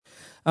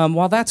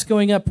While that's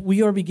going up,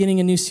 we are beginning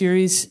a new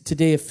series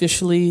today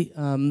officially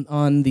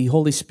on the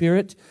Holy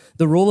Spirit,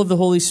 the role of the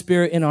Holy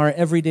Spirit in our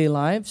everyday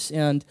lives.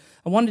 And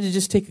I wanted to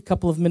just take a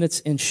couple of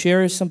minutes and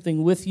share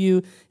something with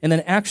you. And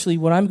then actually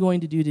what I'm going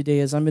to do today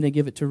is I'm going to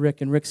give it to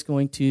Rick, and Rick's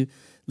going to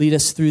lead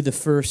us through the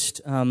first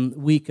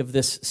week of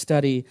this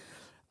study.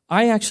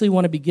 I actually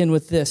want to begin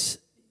with this.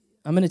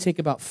 I'm going to take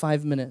about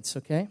 5 minutes,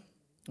 okay?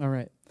 All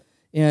right.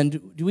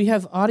 And do we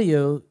have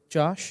audio,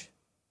 Josh?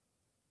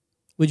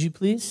 Would you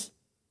please?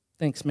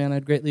 Thanks, man.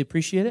 I'd greatly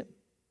appreciate it.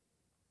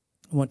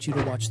 I want you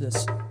to watch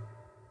this.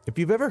 If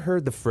you've ever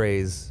heard the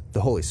phrase,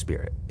 the Holy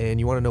Spirit, and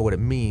you want to know what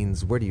it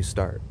means, where do you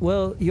start?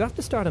 Well, you have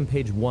to start on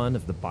page 1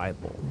 of the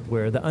Bible,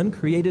 where the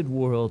uncreated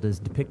world is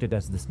depicted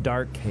as this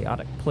dark,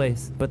 chaotic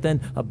place. But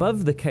then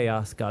above the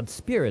chaos, God's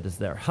Spirit is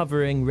there,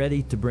 hovering,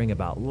 ready to bring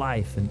about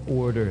life and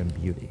order and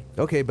beauty.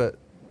 Okay, but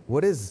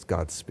what is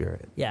God's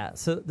Spirit? Yeah,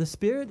 so the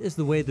Spirit is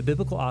the way the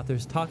biblical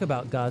authors talk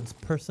about God's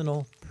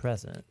personal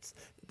presence.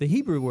 The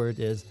Hebrew word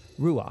is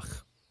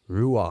ruach.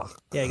 Ruach.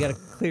 Yeah, you got to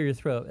clear your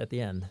throat at the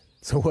end.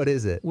 So what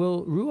is it?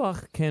 Well,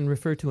 ruach can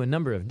refer to a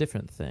number of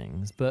different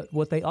things, but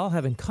what they all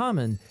have in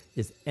common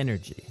is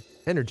energy.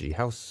 Energy,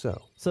 how so?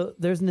 So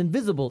there's an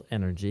invisible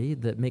energy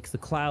that makes the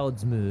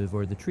clouds move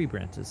or the tree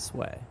branches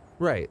sway.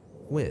 Right,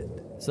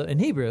 wind. So in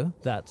Hebrew,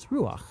 that's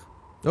ruach.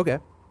 Okay.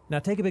 Now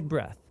take a big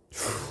breath.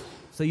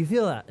 So you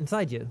feel that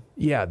inside you.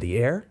 Yeah, the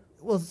air?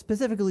 Well,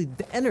 specifically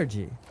the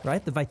energy,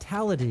 right? The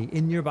vitality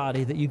in your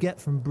body that you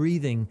get from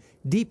breathing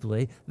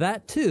deeply,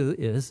 that too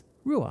is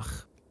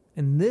ruach.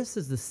 And this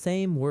is the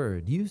same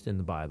word used in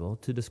the Bible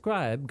to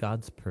describe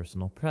God's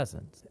personal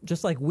presence.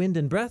 Just like wind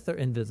and breath are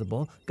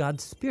invisible,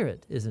 God's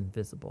Spirit is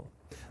invisible.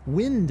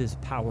 Wind is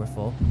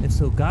powerful, and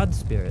so God's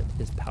Spirit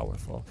is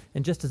powerful.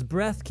 And just as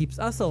breath keeps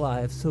us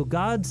alive, so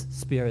God's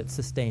Spirit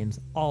sustains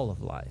all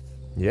of life.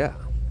 Yeah,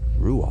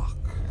 ruach.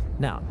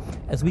 Now,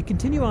 as we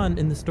continue on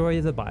in the story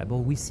of the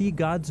Bible, we see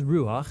God's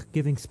Ruach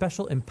giving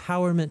special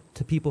empowerment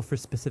to people for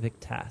specific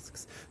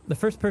tasks. The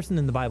first person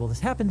in the Bible this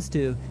happens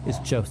to is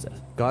Joseph.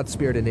 God's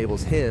Spirit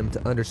enables him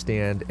to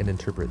understand and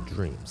interpret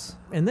dreams.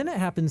 And then it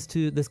happens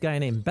to this guy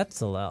named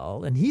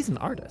Bezalel, and he's an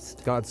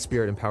artist. God's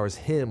Spirit empowers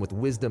him with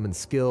wisdom and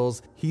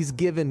skills. He's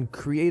given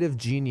creative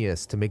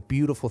genius to make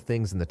beautiful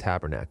things in the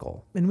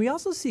tabernacle. And we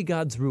also see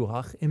God's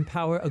Ruach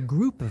empower a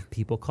group of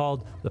people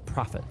called the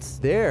prophets.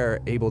 They're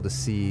able to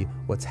see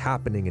what's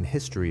happening in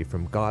history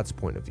from God's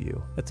point of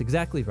view. That's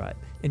exactly right.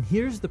 And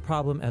here's the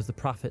problem as the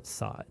prophets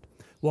saw it.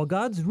 While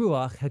God's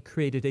Ruach had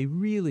created a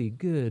really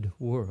good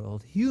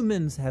world,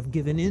 humans have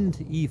given in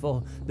to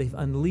evil. They've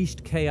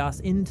unleashed chaos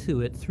into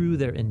it through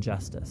their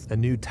injustice. A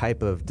new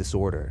type of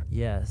disorder.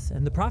 Yes,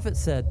 and the prophet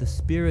said the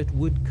Spirit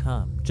would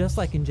come, just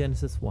like in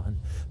Genesis 1,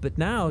 but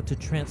now to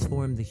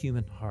transform the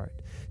human heart,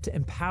 to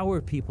empower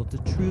people to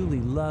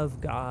truly love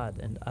God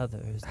and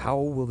others. How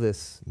will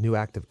this new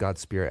act of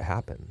God's Spirit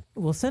happen?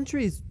 Well,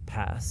 centuries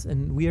pass,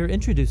 and we are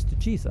introduced to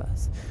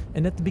Jesus.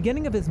 And at the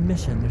beginning of his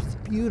mission, there's this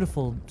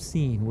beautiful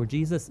scene where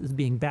Jesus is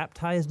being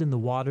baptized in the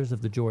waters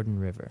of the Jordan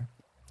River.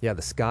 Yeah,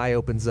 the sky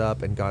opens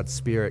up and God's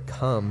Spirit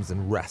comes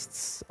and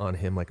rests on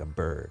him like a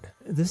bird.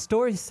 This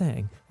story is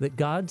saying that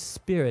God's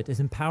Spirit is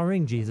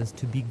empowering Jesus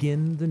to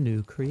begin the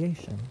new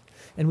creation.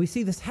 And we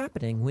see this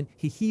happening when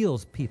he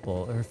heals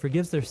people or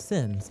forgives their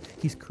sins.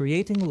 He's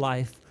creating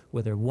life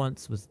where there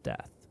once was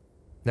death.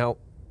 Now,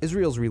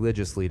 Israel's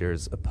religious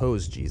leaders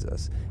oppose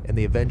Jesus, and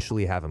they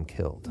eventually have him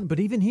killed. But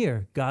even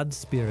here, God's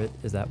Spirit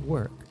is at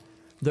work.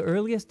 The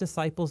earliest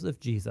disciples of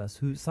Jesus,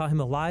 who saw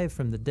him alive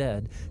from the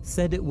dead,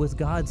 said it was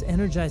God's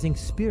energizing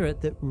Spirit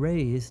that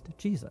raised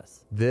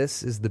Jesus.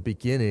 This is the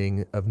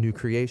beginning of new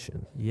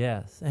creation.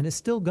 Yes, and it's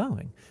still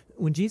going.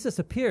 When Jesus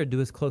appeared to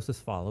his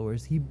closest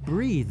followers, he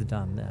breathed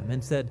on them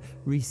and said,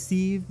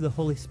 "Receive the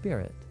Holy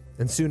Spirit."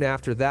 And soon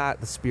after that,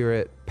 the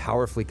Spirit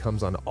powerfully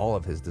comes on all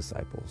of his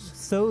disciples.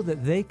 So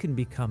that they can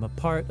become a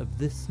part of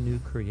this new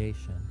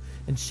creation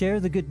and share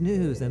the good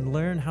news and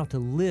learn how to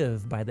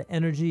live by the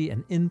energy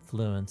and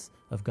influence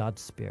of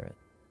God's Spirit.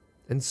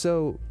 And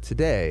so,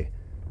 today,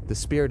 the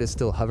Spirit is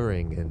still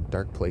hovering in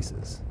dark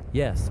places.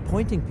 Yes,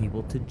 pointing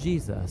people to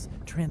Jesus,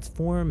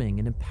 transforming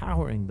and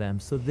empowering them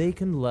so they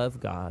can love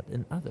God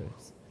and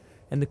others.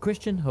 And the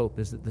Christian hope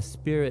is that the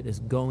Spirit is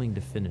going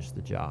to finish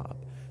the job.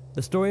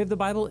 The story of the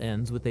Bible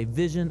ends with a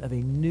vision of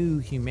a new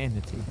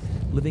humanity,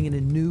 living in a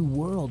new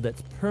world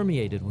that's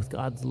permeated with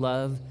God's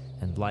love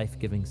and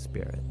life-giving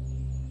Spirit.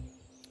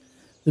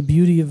 The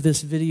beauty of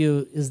this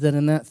video is that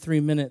in that 3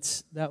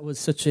 minutes, that was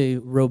such a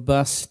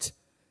robust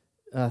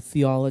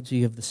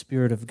theology of the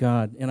Spirit of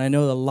God. And I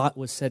know a lot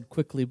was said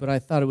quickly, but I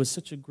thought it was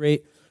such a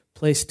great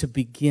place to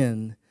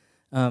begin,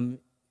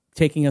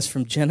 taking us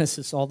from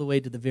Genesis all the way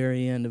to the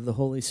very end of the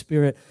Holy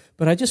Spirit.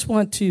 But I just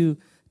want to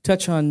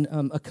touch on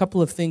a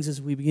couple of things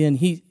as we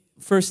begin.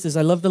 First is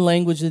I love the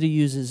language that he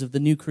uses of the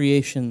new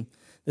creation.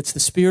 It's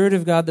the Spirit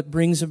of God that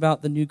brings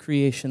about the new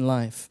creation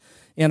life.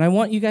 And I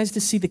want you guys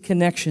to see the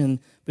connection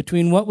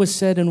between what was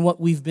said and what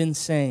we've been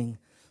saying.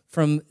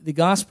 From the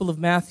Gospel of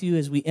Matthew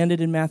as we ended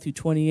in Matthew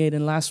 28,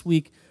 and last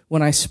week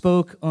when I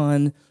spoke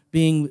on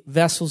being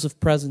vessels of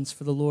presence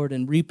for the Lord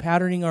and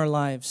repatterning our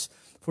lives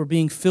for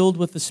being filled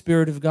with the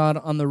Spirit of God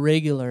on the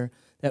regular,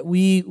 that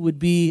we would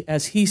be,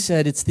 as he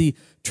said, it's the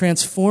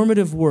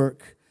transformative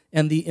work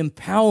and the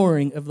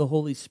empowering of the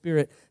Holy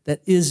Spirit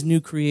that is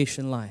new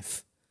creation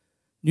life.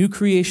 New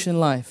creation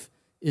life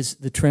is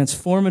the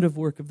transformative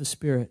work of the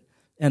Spirit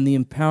and the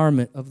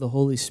empowerment of the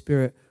Holy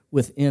Spirit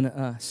within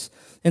us.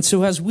 And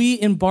so as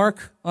we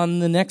embark on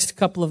the next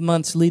couple of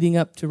months leading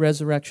up to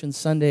Resurrection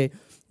Sunday,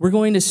 we're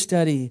going to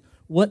study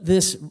what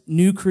this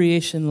new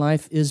creation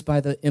life is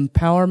by the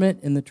empowerment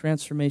and the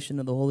transformation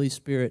of the Holy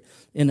Spirit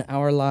in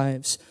our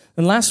lives.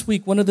 And last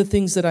week, one of the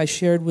things that I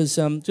shared was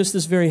just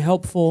this very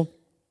helpful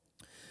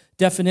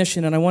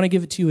definition, and I want to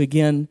give it to you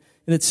again.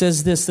 And it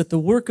says this, that the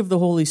work of the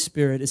Holy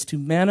Spirit is to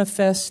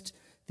manifest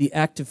the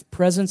active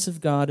presence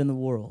of God in the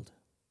world,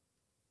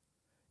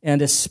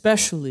 and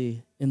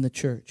especially in the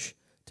church.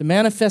 To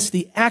manifest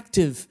the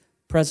active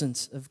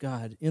presence of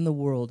God in the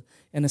world,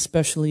 and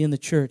especially in the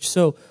church.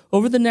 So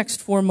over the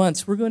next 4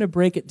 months, we're going to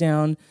break it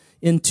down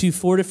into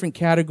 4 different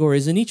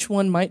categories. And each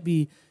one might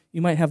be,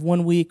 you might have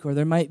 1 week, or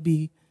there might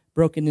be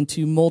broken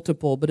into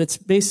multiple. But it's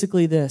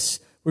basically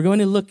this. We're going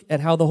to look at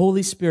how the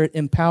Holy Spirit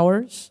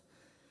empowers,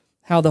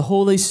 how the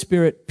Holy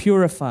Spirit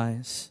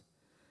purifies,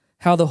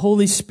 how the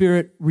Holy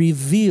Spirit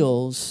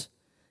reveals,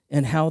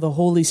 and how the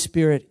Holy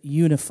Spirit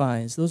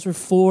unifies. Those are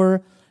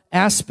 4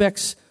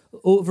 aspects,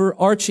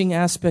 overarching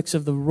aspects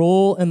of the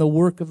role and the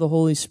work of the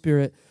Holy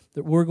Spirit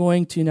that we're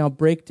going to now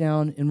break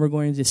down and we're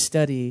going to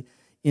study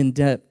in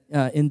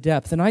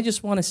depth. And I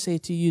just want to say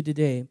to you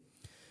today,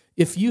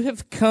 if you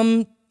have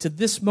come to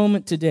this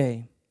moment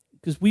today,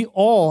 because we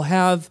all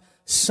have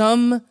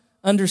some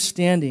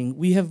understanding,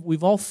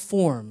 we've all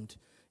formed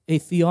a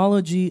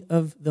theology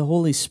of the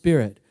Holy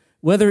Spirit,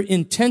 whether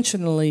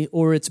intentionally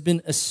or it's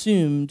been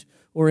assumed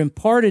or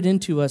imparted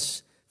into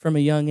us from a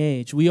young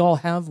age. We all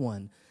have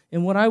one.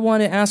 And what I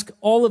want to ask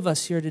all of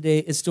us here today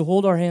is to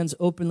hold our hands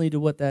openly to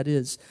what that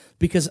is.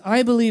 Because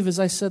I believe, as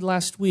I said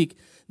last week,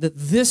 that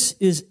this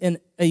is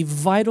a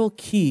vital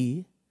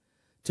key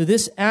to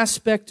this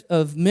aspect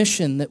of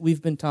mission that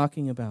we've been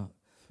talking about.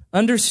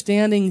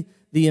 Understanding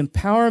the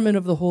empowerment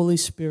of the Holy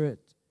Spirit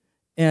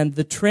and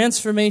the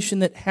transformation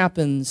that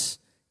happens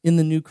in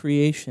the new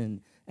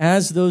creation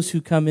as those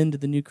who come into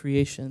the new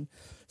creation.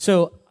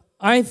 So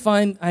I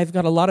find I've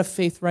got a lot of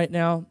faith right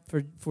now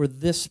for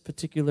this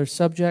particular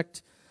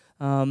subject.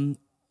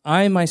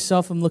 I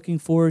myself am looking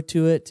forward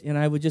to it, and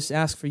I would just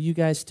ask for you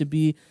guys to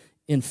be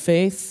in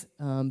faith,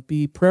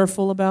 be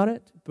prayerful about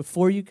it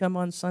before you come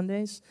on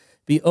Sundays.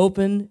 Be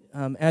open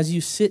as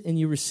you sit and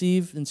you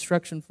receive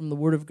instruction from the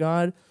Word of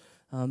God.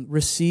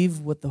 Receive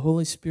what the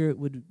Holy Spirit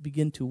would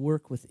begin to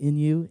work within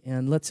you,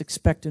 and let's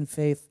expect in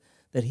faith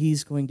that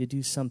He's going to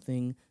do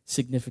something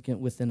significant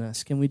within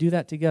us. Can we do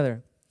that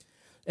together?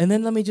 And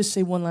then let me just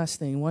say one last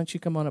thing. Why don't you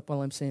come on up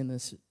while I'm saying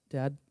this,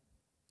 Dad?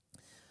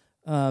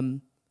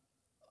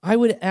 I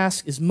would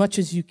ask, as much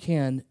as you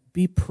can,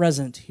 be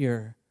present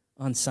here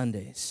on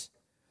Sundays.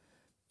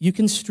 You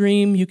can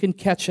stream, you can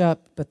catch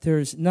up, but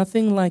there's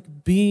nothing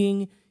like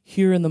being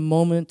here in the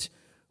moment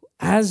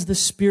as the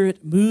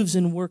Spirit moves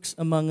and works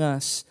among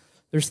us.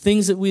 There's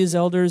things that we as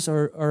elders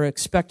are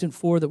expectant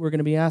for, that we're going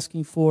to be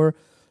asking for,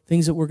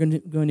 things that we're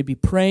going to be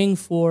praying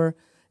for,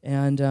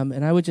 and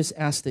I would just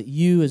ask that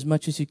you, as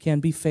much as you can,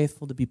 be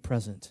faithful to be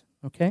present.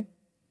 Okay?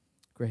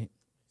 Great.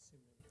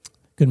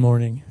 Good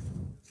morning.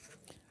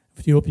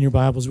 If you open your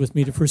Bibles with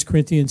me to 1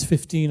 Corinthians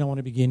 15, I want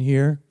to begin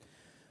here.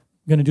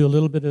 I'm going to do a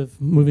little bit of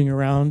moving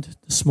around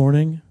this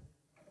morning.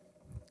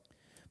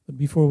 But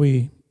before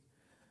we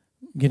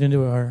get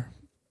into our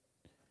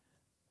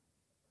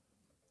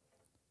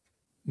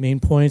main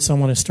points, I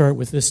want to start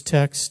with this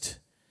text,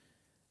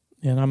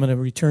 and I'm going to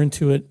return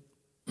to it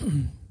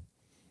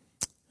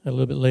a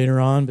little bit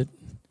later on, but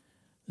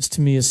this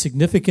to me is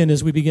significant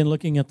as we begin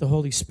looking at the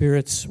Holy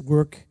Spirit's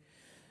work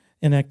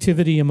and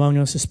activity among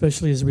us,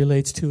 especially as it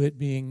relates to it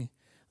being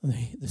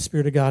the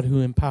Spirit of God who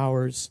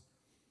empowers.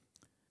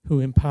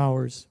 1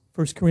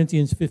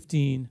 Corinthians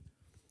 15,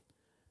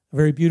 a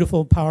very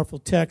beautiful, powerful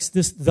text.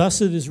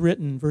 Thus it is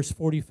written, verse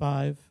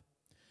 45,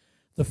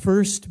 the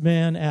first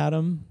man,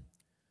 Adam,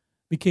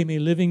 became a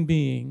living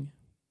being.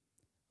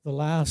 The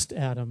last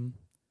Adam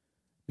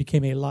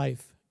became a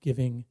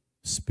life-giving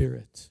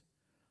spirit.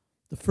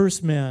 The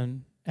first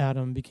man,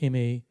 Adam, became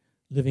a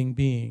living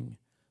being.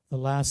 The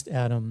last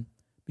Adam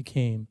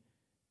became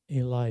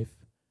a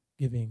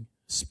life-giving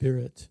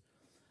spirit.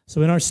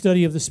 So in our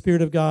study of the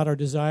Spirit of God, our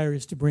desire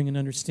is to bring an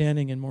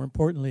understanding and, more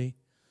importantly,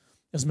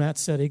 as Matt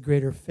said, a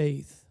greater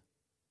faith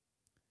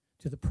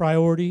to the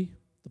priority,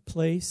 the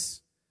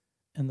place,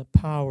 and the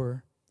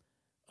power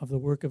of the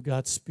work of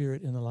God's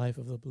Spirit in the life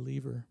of the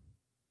believer.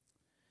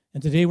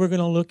 And today we're going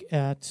to look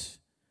at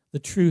the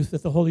truth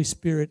that the Holy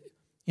Spirit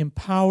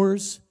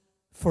empowers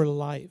for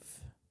life.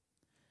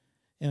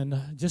 And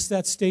just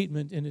that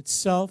statement in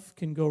itself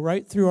can go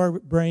right through our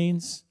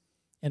brains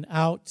and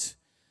out,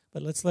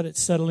 but let's let it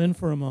settle in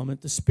for a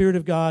moment. The Spirit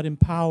of God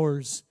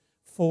empowers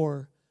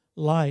for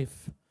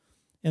life.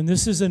 And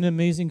this is an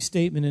amazing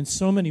statement in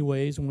so many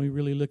ways when we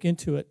really look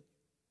into it.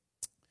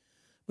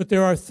 But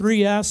there are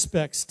three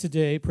aspects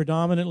today,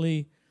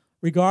 predominantly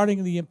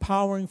regarding the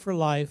empowering for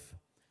life,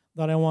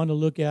 that I want to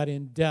look at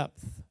in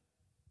depth.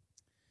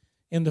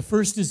 And the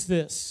first is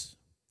this: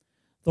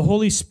 the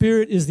Holy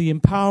Spirit is the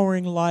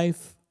empowering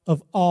life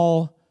of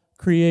all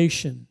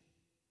creation.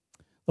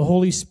 The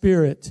Holy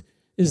Spirit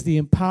is the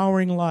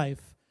empowering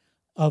life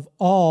of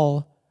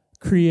all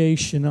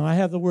creation. Now, I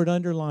have the word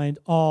underlined,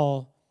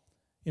 all,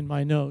 in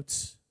my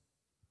notes.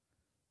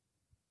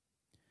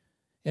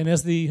 And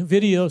as the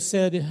video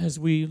said, as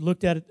we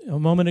looked at it a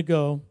moment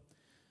ago,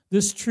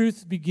 this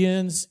truth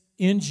begins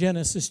in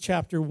Genesis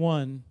chapter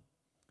 1,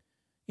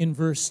 in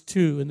verse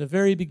 2. In the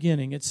very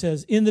beginning, it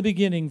says, in the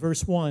beginning,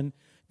 verse 1,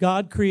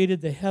 God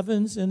created the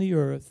heavens and the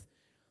earth.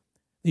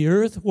 The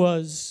earth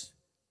was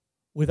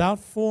without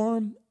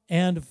form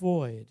and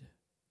void,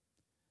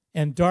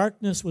 and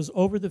darkness was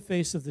over the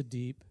face of the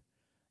deep,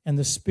 and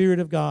the Spirit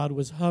of God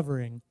was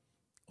hovering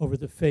over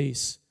the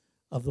face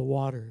of the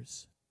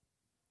waters.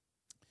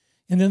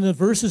 And then the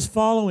verses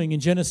following in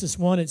Genesis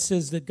 1, it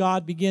says that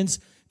God begins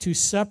to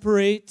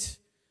separate,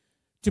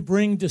 to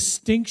bring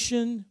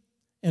distinction,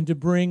 and to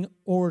bring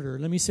order.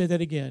 Let me say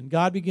that again.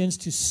 God begins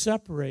to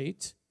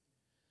separate,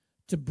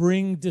 to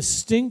bring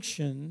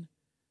distinction,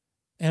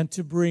 and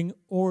to bring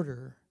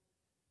order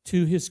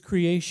to his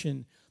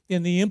creation.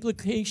 And the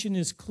implication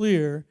is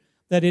clear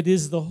that it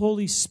is the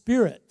Holy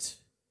Spirit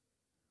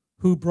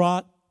who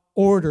brought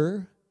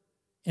order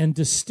and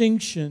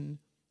distinction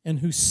and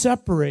who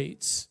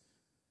separates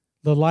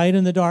the light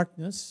and the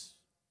darkness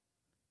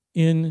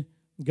in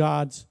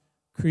God's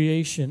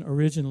creation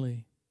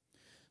originally.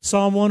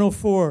 Psalm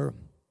 104,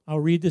 I'll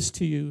read this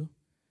to you.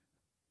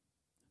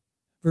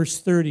 Verse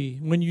 30,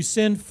 when you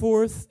send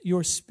forth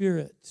your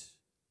Spirit,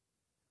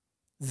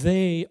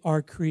 they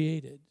are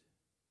created,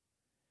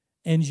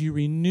 and you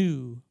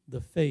renew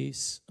the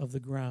face of the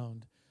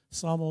ground.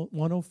 Psalm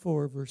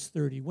 104, verse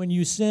 30, when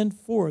you send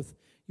forth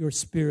your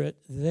Spirit,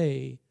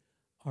 they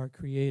are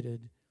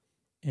created,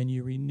 and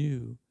you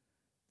renew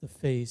the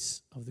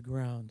face of the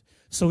ground.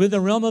 So in the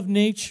realm of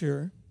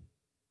nature,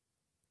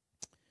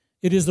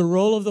 it is the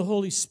role of the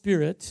Holy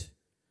Spirit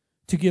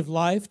to give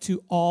life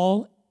to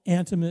all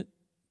animate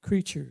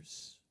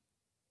creatures.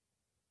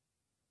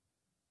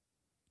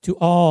 To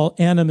all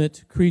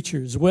animate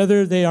creatures,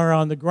 whether they are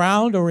on the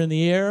ground or in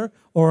the air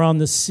or on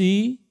the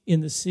sea, in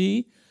the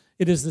sea,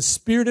 it is the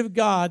Spirit of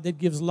God that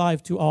gives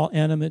life to all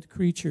animate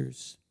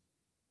creatures.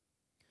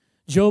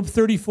 Job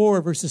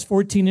 34, verses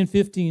 14 and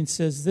 15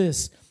 says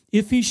this,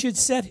 if he should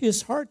set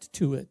his heart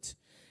to it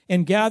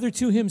and gather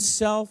to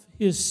himself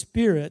his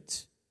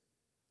spirit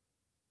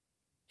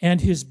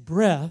and his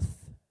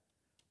breath,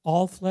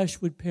 all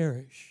flesh would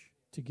perish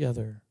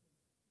together,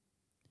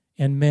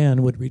 and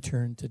man would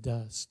return to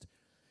dust.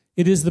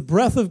 It is the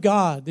breath of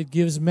God that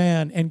gives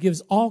man and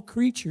gives all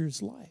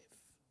creatures life.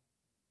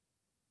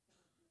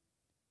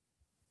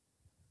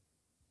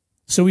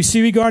 So we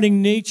see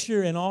regarding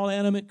nature and all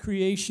animate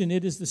creation,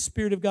 it is the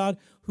Spirit of God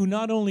who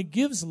not only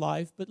gives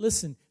life, but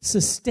listen,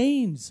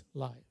 sustains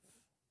life.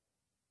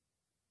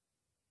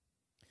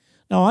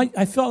 Now,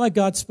 I felt like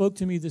God spoke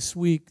to me this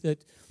week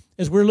that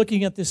as we're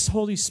looking at this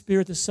Holy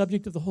Spirit, the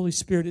subject of the Holy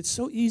Spirit, it's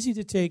so easy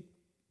to take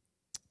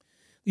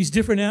these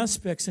different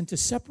aspects and to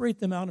separate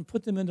them out and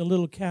put them into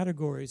little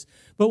categories.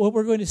 But what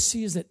we're going to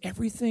see is that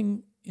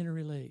everything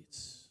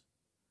interrelates.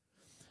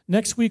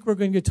 Next week, we're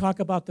going to talk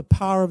about the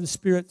power of the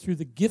Spirit through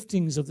the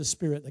giftings of the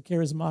Spirit, the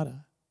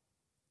charismata.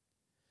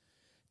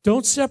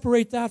 Don't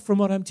separate that from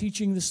what I'm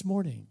teaching this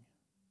morning.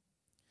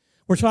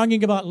 We're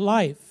talking about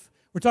life.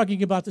 We're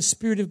talking about the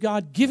Spirit of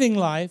God giving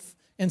life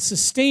and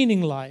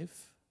sustaining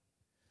life,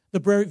 the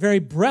very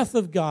breath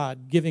of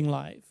God giving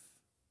life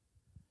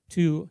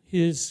to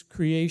his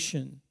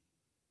creation.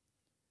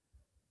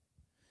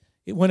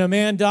 When a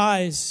man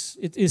dies,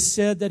 it is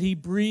said that he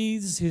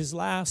breathes his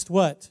last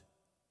what?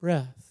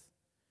 Breath.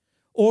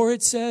 Or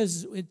it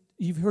says,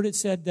 you've heard it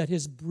said that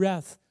his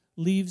breath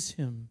leaves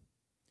him.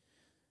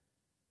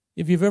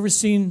 If you've ever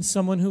seen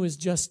someone who has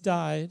just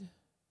died,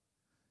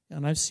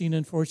 and I've seen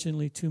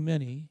unfortunately too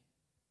many,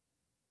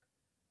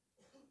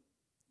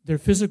 their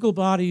physical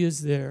body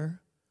is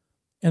there,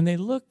 and they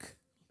look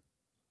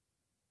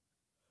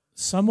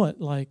somewhat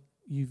like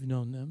you've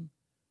known them,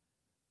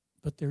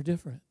 but they're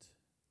different.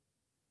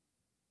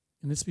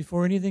 And it's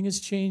before anything has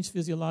changed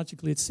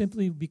physiologically. It's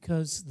simply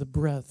because the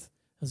breath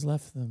has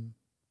left them.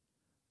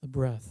 The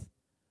breath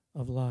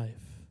of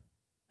life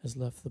has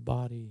left the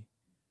body.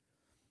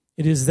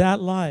 It is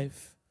that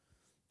life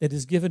that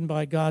is given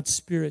by God's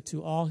Spirit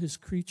to all his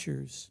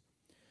creatures,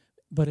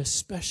 but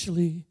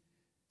especially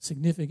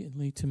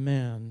significantly to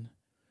man,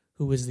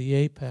 who is the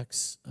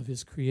apex of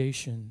his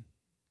creation.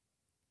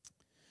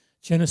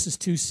 Genesis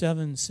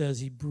 2:7 says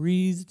he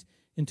breathed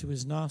into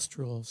his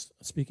nostrils,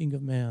 speaking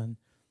of man,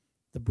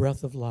 the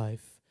breath of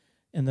life,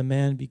 and the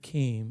man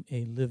became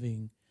a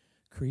living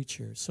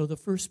creature. So the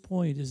first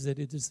point is that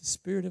it is the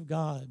Spirit of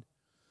God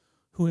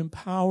who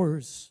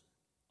empowers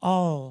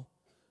all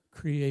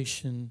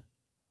creation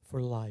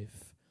for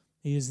life.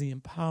 He is the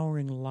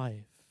empowering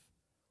life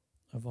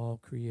of all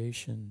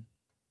creation.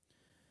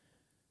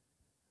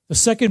 The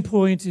second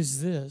point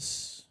is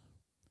this,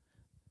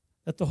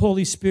 that the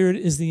Holy Spirit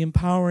is the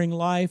empowering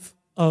life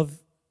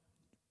of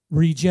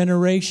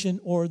regeneration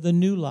or the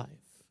new life.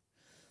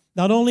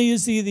 Not only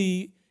is he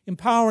the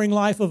empowering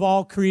life of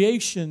all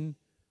creation,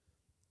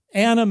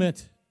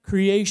 animate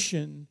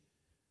creation,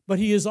 but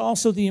he is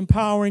also the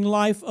empowering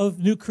life of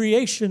new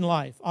creation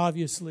life,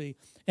 obviously,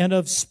 and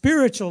of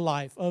spiritual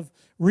life, of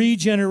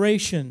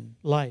regeneration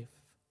life.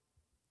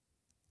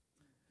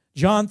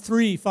 John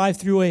 3, 5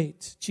 through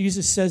 8,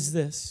 Jesus says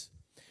this,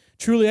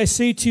 "Truly I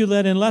say to you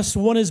that unless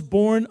one is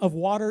born of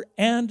water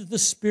and the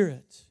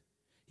Spirit,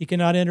 he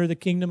cannot enter the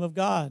kingdom of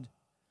God.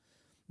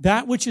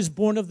 That which is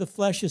born of the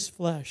flesh is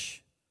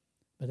flesh,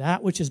 but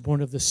that which is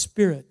born of the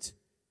Spirit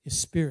is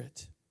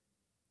spirit.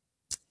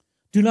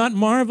 Do not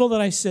marvel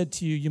that I said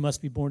to you, you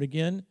must be born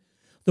again.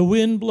 The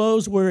wind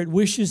blows where it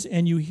wishes,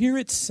 and you hear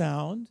its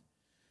sound,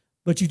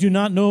 but you do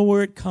not know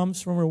where it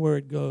comes from or where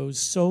it goes.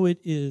 So it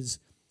is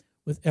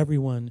with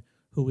everyone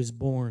who is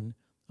born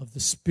of the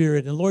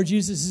Spirit." And Lord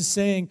Jesus is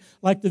saying,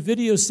 like the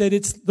video said,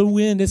 it's the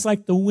wind. It's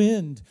like the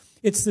wind.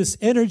 It's this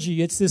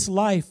energy. It's this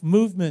life,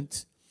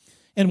 movement.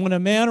 And when a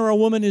man or a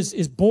woman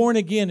is born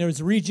again,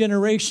 there's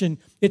regeneration,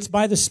 it's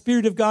by the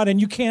Spirit of God,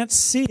 and you can't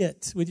see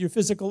it with your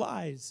physical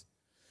eyes.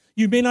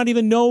 You may not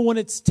even know when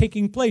it's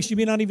taking place. You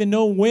may not even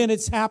know when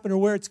it's happened or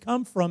where it's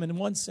come from in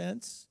one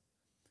sense.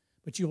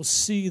 But you'll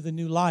see the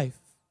new life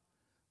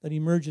that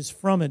emerges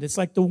from it. It's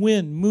like the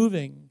wind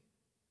moving,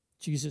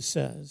 Jesus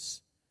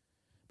says.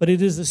 But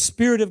it is the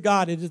Spirit of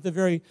God. It is the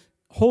very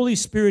Holy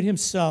Spirit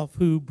himself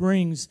who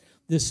brings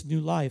this new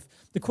life.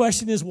 The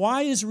question is,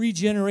 why is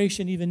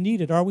regeneration even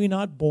needed? Are we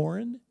not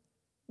born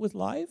with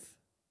life?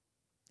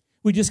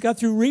 We just got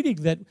through reading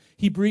that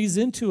he breathes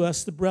into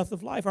us the breath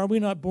of life. Are we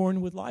not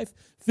born with life?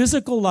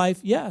 Physical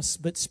life, yes,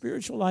 but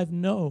spiritual life,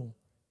 no.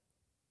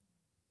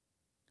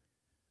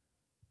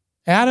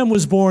 Adam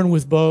was born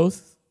with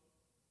both.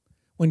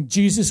 When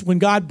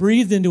God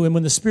breathed into him,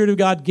 when the Spirit of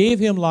God gave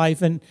him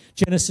life in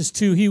Genesis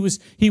 2,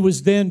 he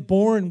was then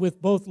born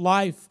with both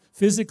life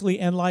physically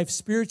and life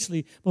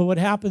spiritually. But what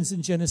happens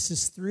in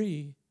Genesis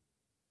 3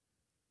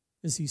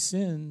 is he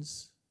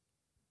sins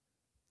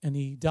and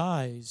he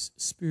dies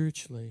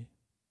spiritually.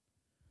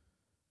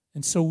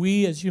 And so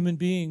we as human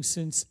beings,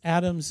 since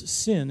Adam's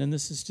sin, and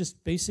this is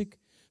just basic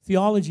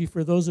theology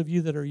for those of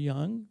you that are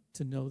young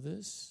to know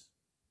this,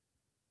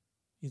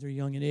 either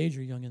young in age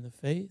or young in the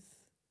faith,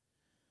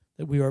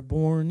 that we are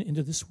born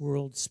into this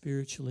world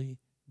spiritually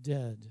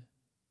dead.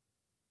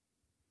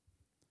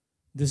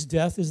 This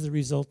death is the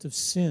result of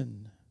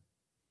sin.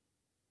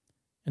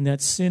 And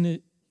that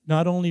sin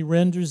not only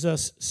renders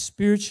us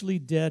spiritually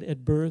dead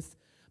at birth,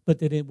 but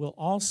that it will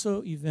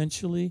also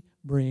eventually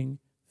bring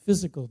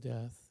physical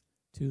death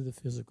to the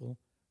physical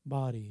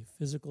body.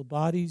 Physical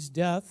body's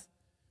death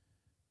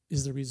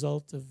is the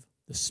result of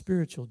the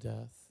spiritual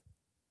death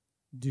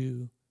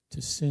due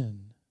to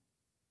sin.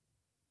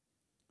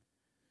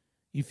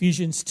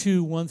 Ephesians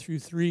 2, 1 through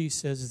 3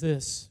 says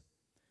this,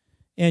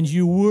 "And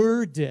you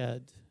were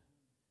dead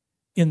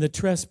in the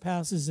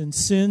trespasses and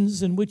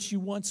sins in which you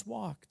once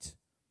walked,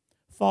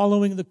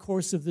 following the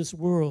course of this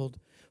world,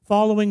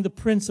 following the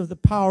prince of the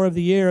power of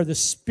the air, the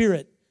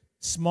spirit,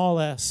 small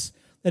s,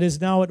 that is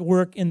now at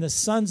work in the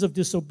sons of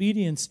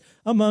disobedience,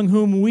 among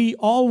whom we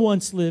all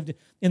once lived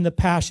in the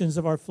passions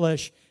of our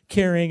flesh,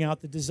 carrying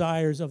out the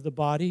desires of the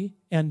body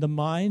and the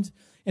mind.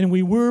 And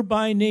we were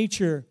by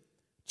nature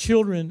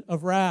children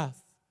of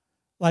wrath,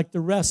 like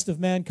the rest of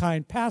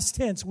mankind." Past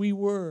tense, we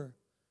were.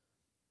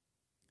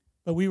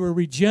 But we were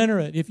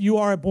regenerate. If you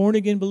are a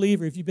born-again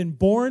believer, if you've been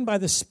born by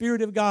the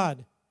Spirit of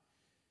God,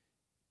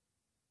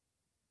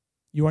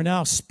 you are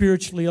now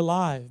spiritually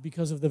alive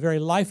because of the very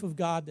life of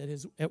God that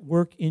is at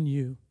work in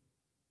you.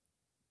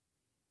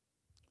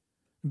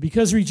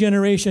 Because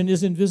regeneration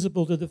is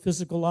invisible to the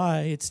physical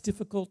eye, it's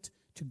difficult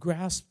to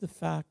grasp the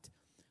fact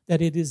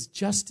that it is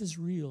just as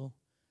real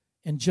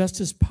and just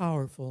as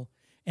powerful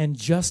and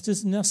just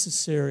as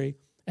necessary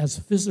as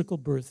physical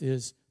birth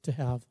is to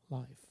have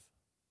life.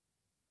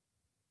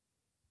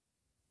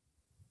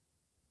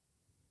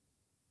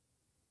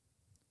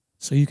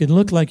 So you can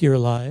look like you're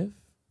alive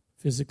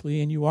physically,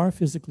 and you are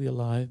physically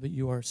alive, but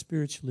you are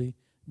spiritually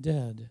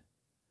dead.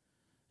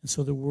 And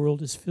so the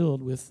world is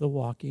filled with the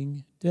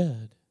walking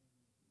dead.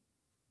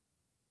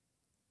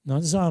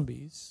 Not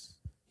zombies,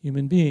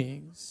 human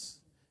beings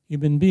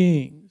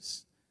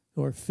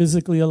who are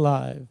physically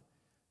alive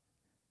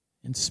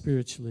and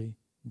spiritually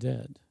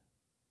dead.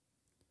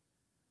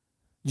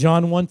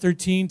 John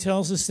 1:13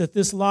 tells us that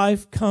this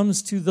life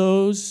comes to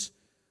those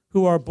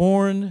who are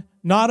born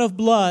not of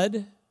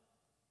blood,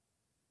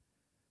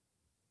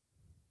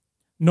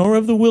 nor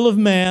of the will of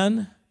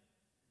man,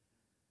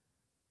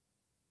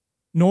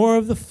 nor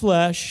of the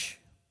flesh,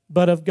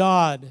 but of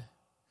God.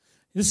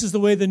 This is the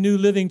way the New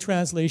Living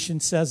Translation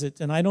says it,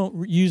 and I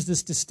don't use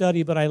this to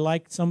study, but I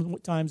like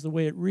sometimes the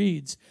way it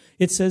reads.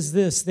 It says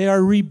this: they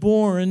are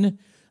reborn,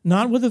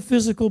 not with a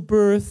physical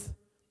birth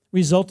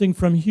resulting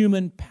from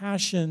human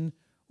passion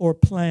or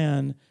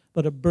plan,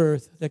 but a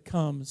birth that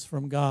comes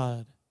from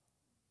God.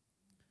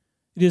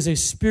 It is a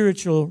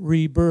spiritual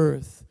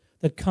rebirth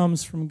that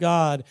comes from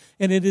God,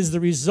 and it is the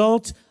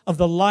result of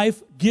the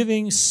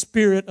life-giving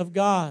Spirit of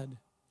God.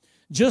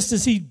 Just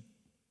as He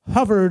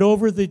hovered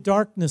over the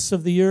darkness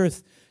of the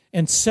earth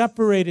and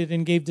separated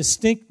and gave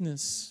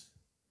distinctness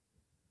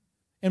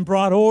and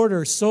brought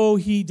order, so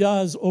He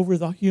does over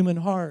the human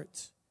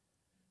heart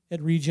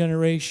at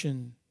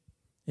regeneration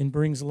and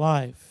brings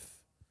life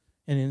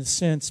and, in a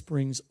sense,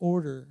 brings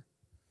order,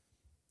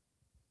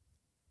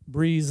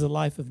 breathes the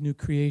life of new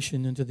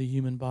creation into the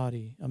human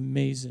body.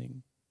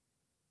 Amazing.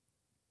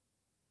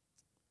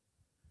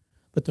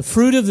 But the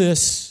fruit of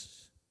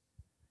this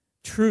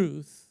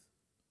truth,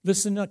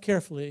 listen now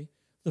carefully,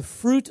 the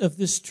fruit of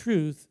this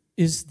truth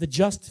is the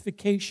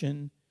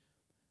justification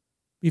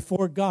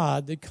before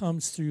God that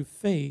comes through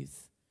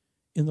faith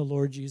in the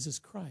Lord Jesus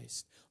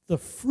Christ. The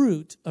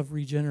fruit of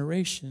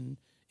regeneration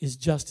is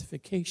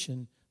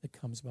justification that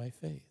comes by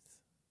faith.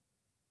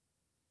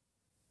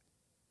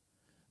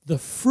 The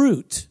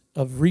fruit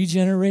of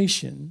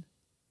regeneration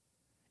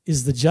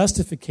is the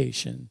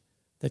justification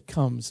that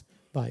comes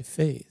by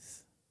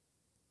faith.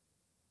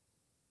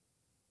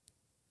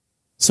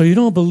 So you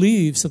don't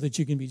believe so that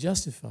you can be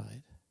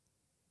justified.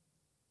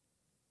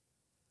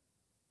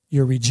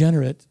 You're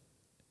regenerate,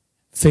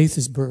 faith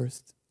is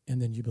birthed,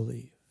 and then you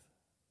believe.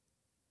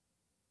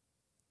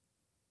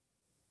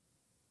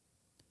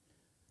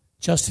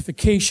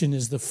 Justification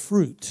is the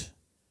fruit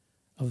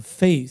of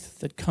faith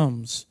that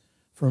comes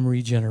from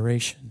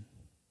regeneration.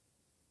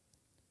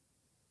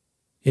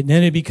 And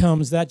then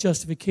that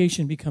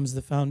justification becomes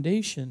the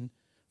foundation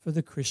for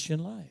the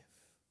Christian life.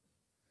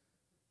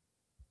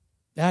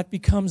 That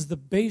becomes the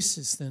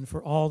basis then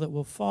for all that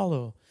will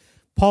follow.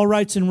 Paul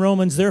writes in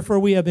Romans, therefore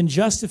we have been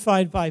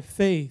justified by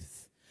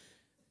faith.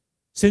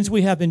 Since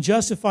we have been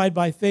justified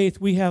by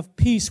faith, we have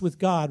peace with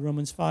God,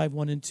 Romans 5,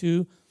 1 and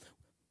 2,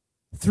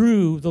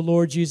 through the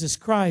Lord Jesus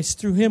Christ.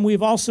 Through Him we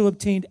have also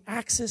obtained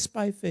access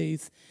by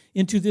faith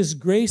into this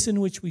grace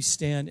in which we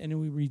stand, and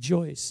we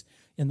rejoice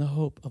in the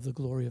hope of the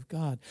glory of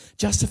God.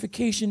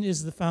 Justification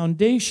is the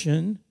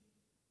foundation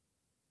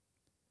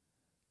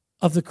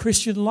of the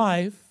Christian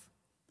life,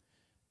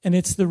 and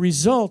it's the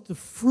result, the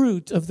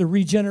fruit of the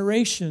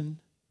regeneration,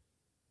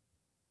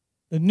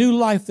 the new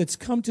life that's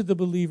come to the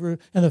believer,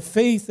 and the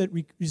faith that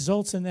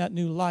results in that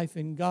new life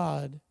in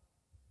God.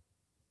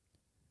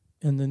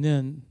 And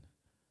then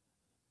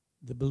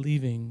the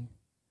believing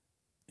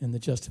and the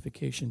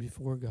justification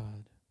before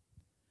God.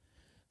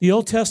 The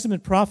Old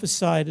Testament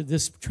prophesied of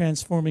this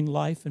transforming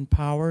life and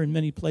power in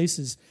many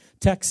places.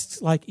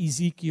 Texts like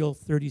Ezekiel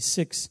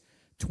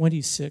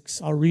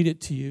 36:26. I'll read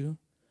it to you.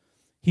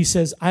 He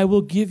says, I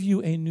will give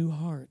you a new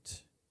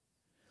heart,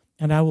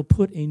 and I will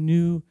put a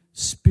new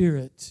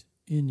spirit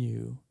in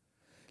you.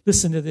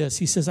 Listen to this.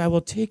 He says, I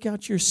will take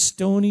out your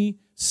stony,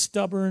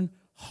 stubborn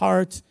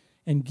heart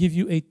and give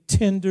you a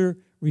tender,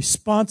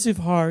 responsive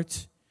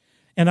heart,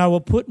 and I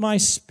will put my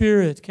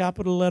spirit,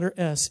 capital letter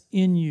S,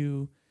 in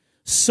you,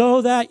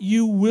 so that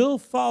you will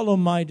follow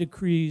my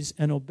decrees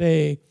and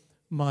obey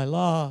my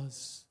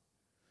laws.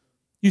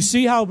 You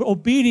see how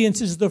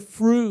obedience is the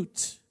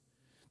fruit.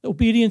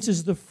 Obedience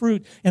is the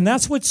fruit. And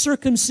that's what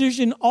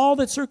circumcision, all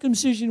that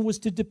circumcision was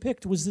to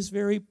depict was this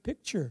very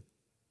picture.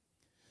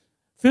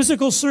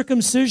 Physical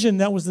circumcision,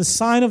 that was the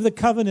sign of the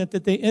covenant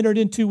that they entered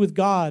into with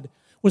God,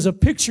 was a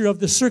picture of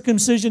the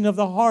circumcision of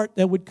the heart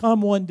that would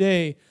come one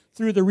day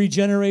through the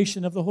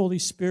regeneration of the Holy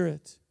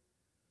Spirit.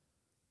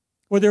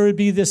 Where there would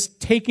be this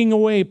taking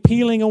away,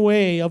 peeling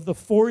away of the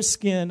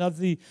foreskin, of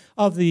the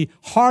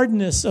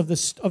hardness of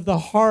the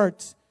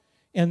heart,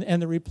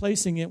 and the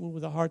replacing it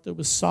with a heart that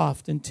was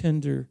soft and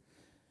tender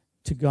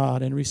to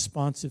God and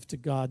responsive to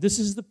God. This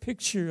is the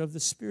picture of the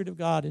Spirit of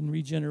God in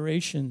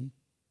regeneration.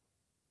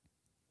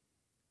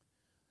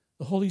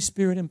 The Holy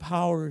Spirit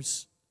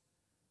empowers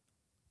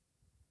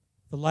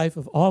the life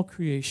of all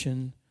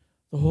creation.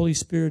 The Holy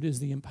Spirit is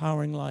the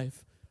empowering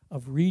life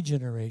of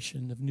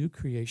regeneration, of new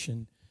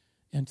creation.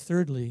 And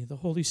thirdly, the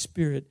Holy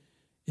Spirit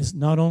is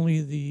not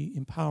only the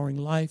empowering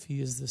life,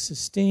 He is the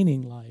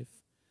sustaining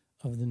life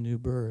of the new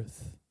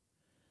birth.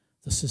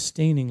 The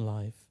sustaining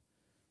life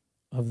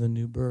of the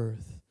new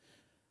birth.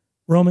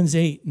 Romans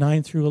 8,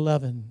 9 through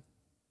 11.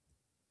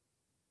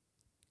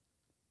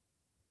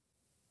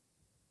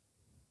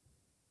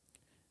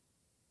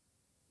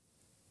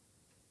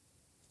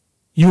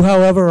 You,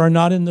 however, are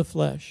not in the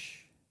flesh.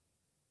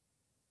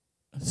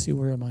 Let's see,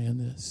 where am I in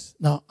this?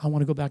 Now, I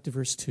want to go back to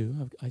verse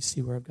 2. I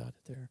see where I've got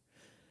it there.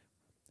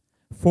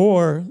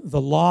 For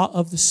the law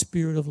of the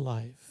Spirit of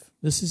life.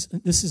 This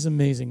is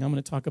amazing. I'm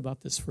going to talk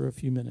about this for a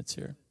few minutes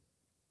here.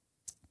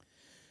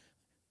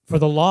 For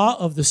the law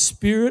of the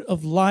Spirit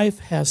of life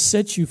has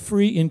set you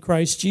free in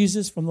Christ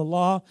Jesus from the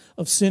law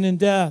of sin and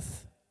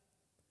death.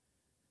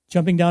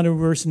 Jumping down to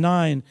verse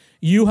 9.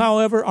 You,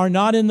 however, are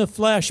not in the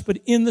flesh, but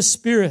in the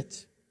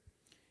Spirit,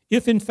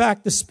 if in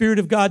fact the Spirit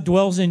of God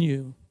dwells in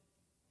you.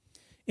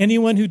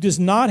 Anyone who does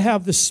not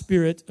have the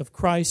Spirit of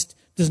Christ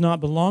does not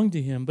belong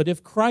to Him. But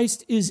if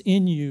Christ is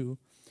in you,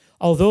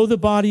 Although the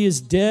body is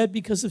dead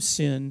because of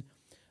sin,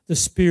 the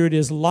Spirit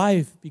is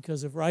life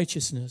because of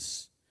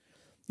righteousness.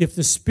 If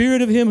the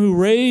Spirit of him who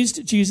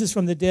raised Jesus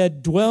from the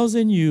dead dwells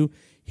in you,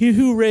 he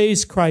who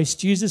raised Christ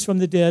Jesus from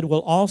the dead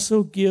will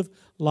also give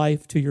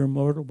life to your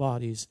mortal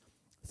bodies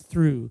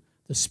through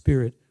the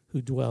Spirit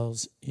who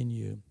dwells in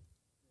you.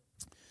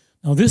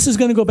 Now, this is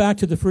going to go back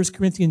to the 1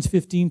 Corinthians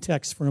 15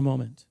 text for a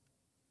moment.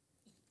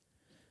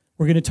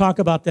 We're going to talk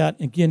about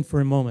that again for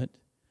a moment.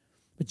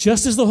 But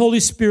just as the Holy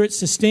Spirit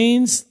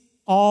sustains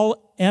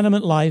all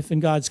animate life in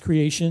God's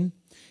creation,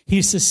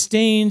 he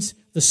sustains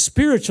the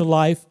spiritual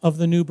life of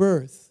the new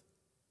birth.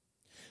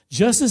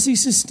 Just as he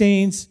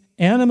sustains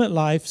animate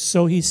life,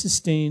 so he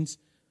sustains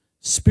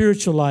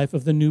spiritual life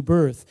of the new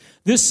birth.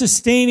 This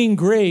sustaining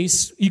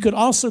grace, you could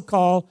also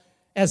call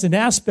as an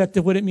aspect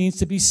of what it means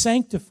to be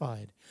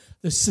sanctified.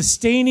 The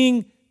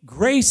sustaining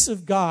grace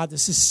of God, the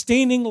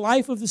sustaining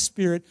life of the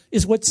Spirit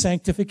is what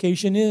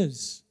sanctification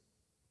is.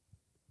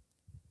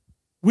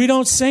 We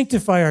don't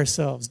sanctify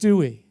ourselves, do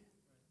we?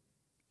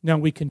 Now,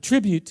 we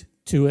contribute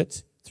to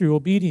it through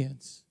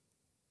obedience.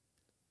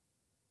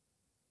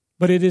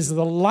 But it is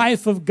the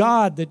life of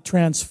God that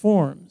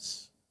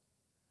transforms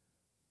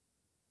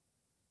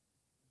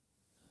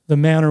the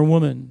man or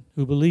woman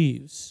who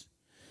believes.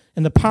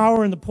 And the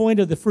power and the point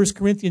of the 1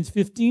 Corinthians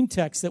 15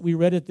 text that we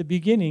read at the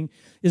beginning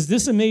is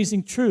this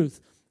amazing truth.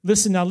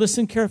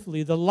 Listen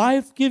carefully. The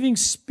life-giving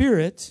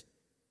Spirit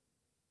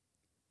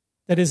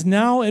that is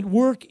now at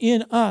work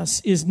in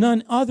us is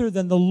none other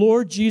than the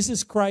Lord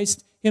Jesus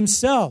Christ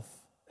himself.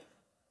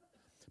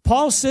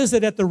 Paul says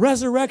that at the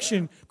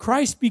resurrection,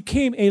 Christ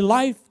became a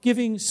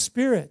life-giving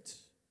Spirit.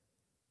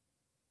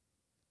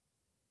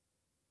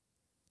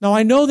 Now,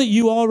 I know that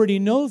you already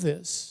know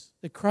this,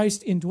 that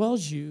Christ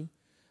indwells you,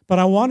 but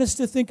I want us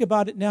to think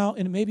about it now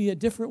in maybe a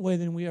different way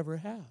than we ever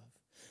have.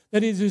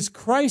 That it is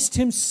Christ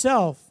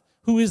himself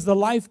who is the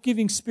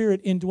life-giving Spirit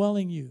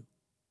indwelling you.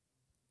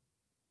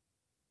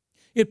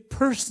 It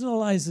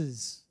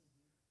personalizes,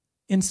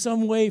 in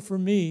some way for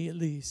me at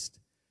least,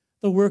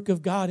 the work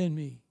of God in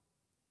me.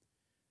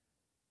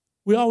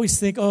 We always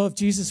think, if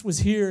Jesus was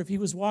here, if he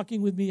was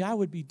walking with me, I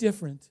would be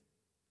different.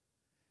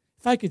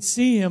 If I could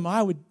see him,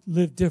 I would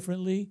live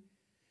differently.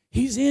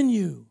 He's in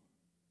you.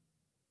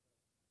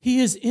 He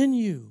is in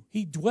you.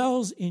 He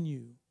dwells in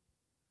you.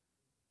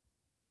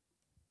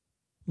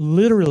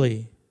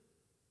 Literally,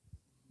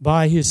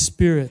 by his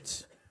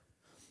Spirit.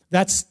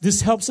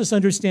 This helps us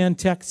understand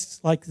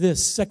texts like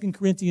this, 2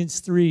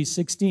 Corinthians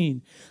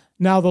 3:16.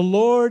 Now the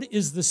Lord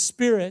is the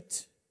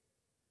Spirit,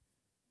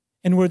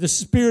 and where the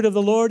Spirit of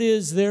the Lord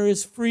is, there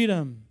is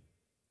freedom.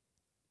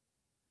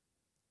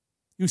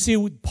 You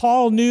see,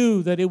 Paul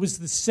knew that it was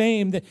the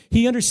same, that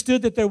he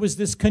understood that there was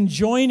this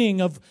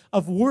conjoining of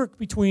work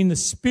between the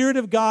Spirit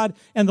of God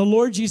and the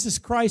Lord Jesus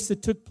Christ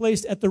that took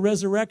place at the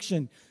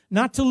resurrection.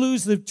 Not to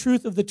lose the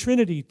truth of the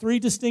Trinity, 3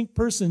 distinct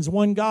persons,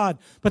 one God.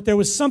 But there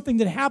was something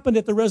that happened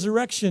at the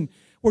resurrection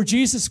where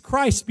Jesus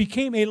Christ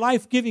became a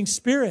life-giving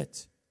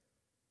Spirit.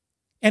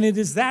 And it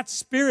is that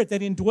Spirit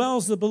that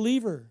indwells the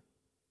believer.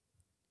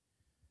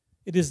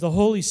 It is the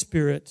Holy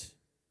Spirit,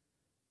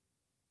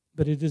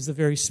 but it is the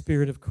very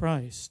Spirit of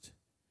Christ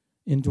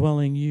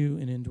indwelling you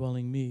and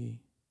indwelling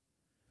me.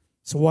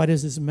 So why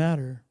does this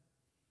matter?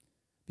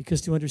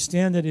 Because to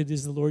understand that it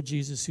is the Lord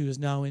Jesus who is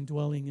now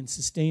indwelling and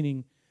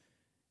sustaining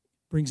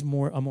brings a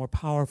more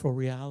powerful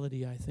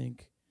reality, I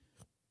think,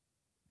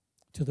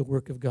 to the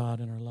work of God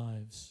in our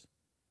lives.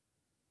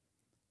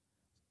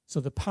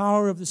 So the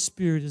power of the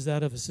Spirit is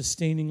that of a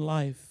sustaining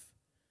life,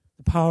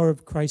 the power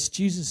of Christ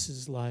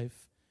Jesus'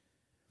 life.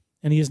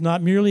 And he is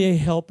not merely a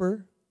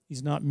helper,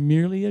 he's not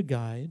merely a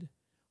guide,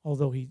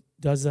 although he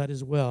does that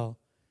as well.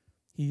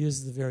 He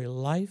is the very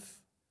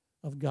life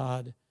of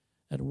God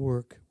at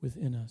work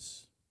within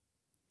us.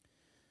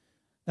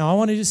 Now, I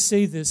want to just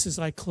say this as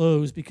I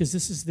close, because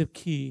this is the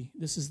key.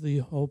 This is the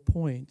whole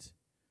point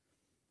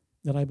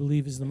that I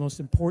believe is the most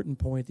important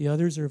point. The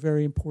others are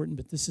very important,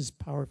 but this is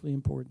powerfully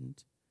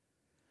important.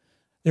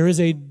 There is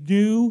a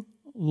new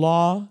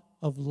law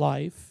of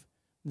life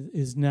that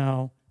is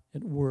now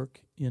at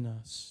work in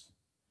us.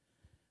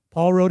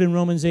 Paul wrote in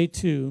Romans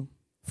 8:2,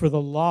 "For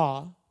the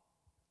law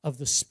of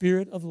the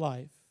Spirit of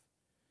life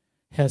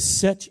has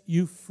set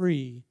you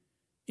free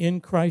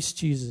in Christ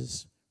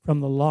Jesus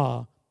from the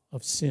law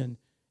of sin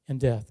and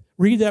death."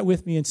 Read that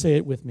with me and say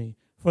it with me.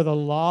 "For the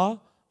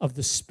law of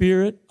the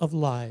Spirit of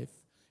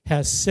life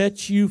has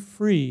set you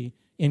free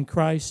in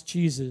Christ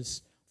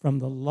Jesus from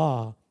the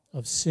law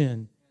of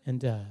sin and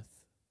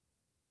death."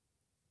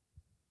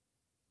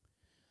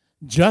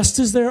 Just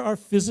as there are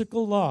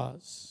physical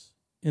laws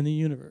in the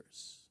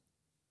universe,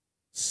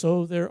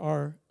 so there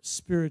are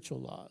spiritual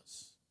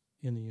laws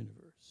in the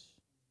universe.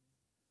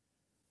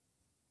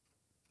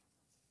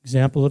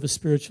 Example of a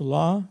spiritual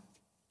law: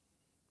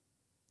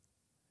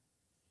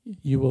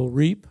 you will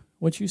reap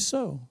what you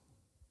sow.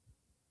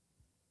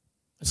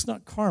 It's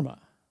not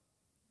karma.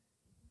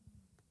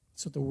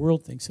 That's what the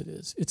world thinks it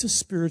is. It's a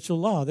spiritual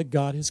law that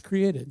God has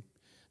created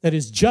that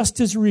is just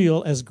as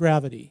real as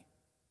gravity.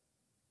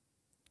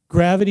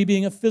 Gravity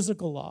being a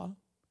physical law,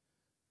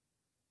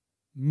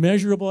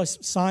 measurable.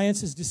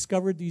 Science has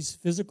discovered these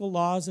physical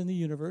laws in the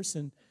universe,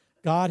 and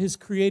God has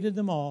created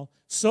them all.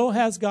 So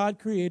has God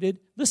created,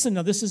 listen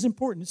now, this is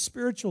important,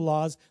 spiritual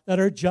laws that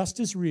are just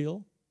as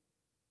real,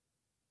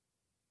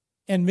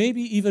 and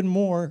maybe even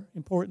more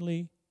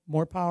importantly,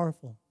 more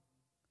powerful,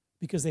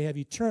 because they have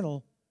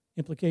eternal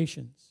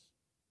implications.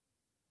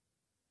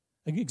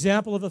 An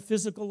example of a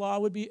physical law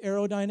would be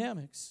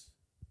aerodynamics.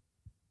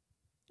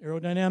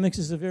 Aerodynamics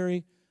is a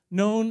very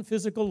known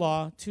physical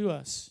law to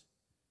us.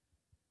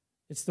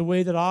 It's the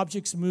way that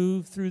objects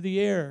move through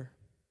the air.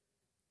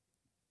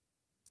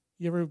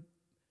 You ever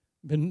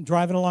been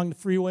driving along the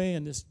freeway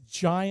and this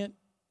giant,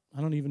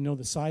 I don't even know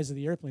the size of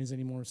the airplanes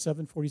anymore,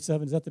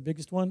 747, is that the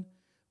biggest one?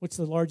 What's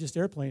the largest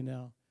airplane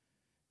now?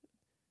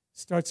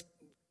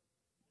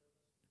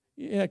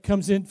 It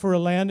comes in for a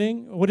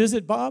landing. What is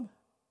it, Bob?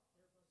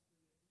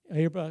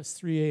 Airbus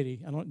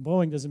 380.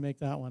 Boeing doesn't make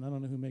that one. I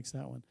don't know who makes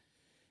that one.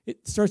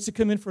 It starts to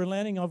come in for a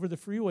landing over the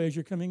freeway as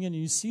you're coming in,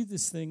 and you see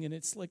this thing, and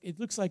it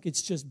looks like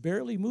it's just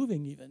barely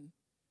moving even,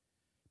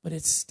 but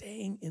it's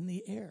staying in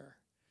the air.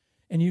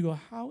 And you go,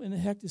 how in the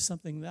heck is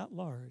something that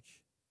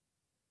large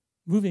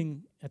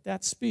moving at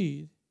that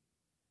speed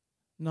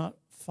not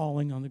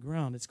falling on the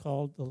ground? It's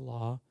called the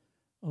law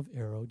of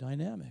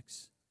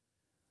aerodynamics.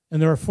 And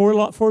there are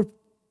four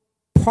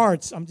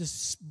parts, I'm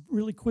just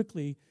really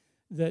quickly,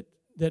 that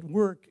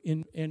work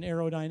in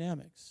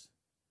aerodynamics.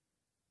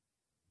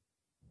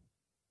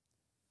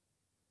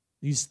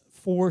 These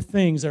four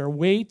things are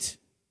weight,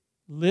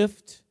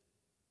 lift,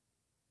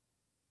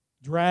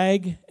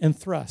 drag, and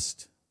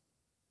thrust.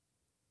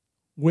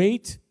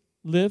 Weight,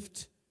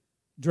 lift,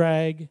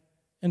 drag,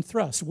 and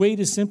thrust. Weight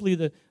is simply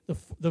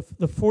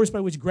the force by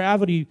which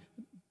gravity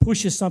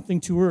pushes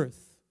something to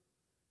earth.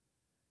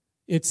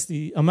 It's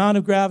the amount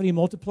of gravity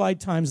multiplied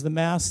times the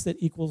mass that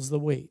equals the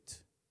weight.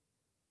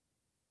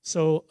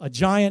 So a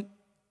giant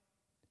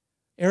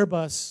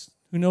Airbus,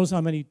 who knows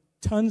how many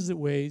tons it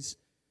weighs,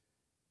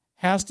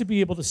 has to be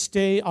able to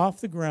stay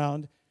off the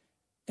ground,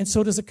 and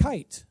so does a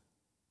kite.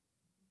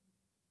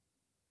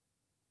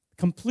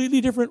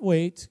 Completely different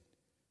weight,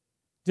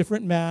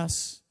 different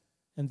mass,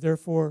 and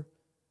therefore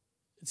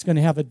it's going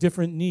to have a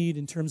different need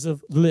in terms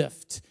of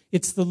lift.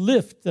 It's the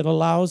lift that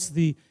allows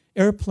the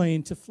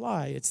airplane to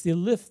fly. It's the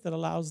lift that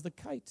allows the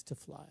kite to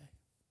fly.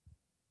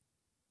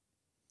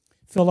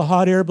 Fill a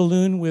hot air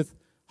balloon with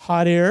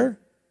hot air.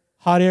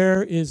 Hot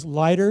air is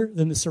lighter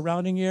than the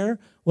surrounding air.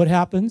 What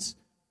happens?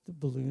 The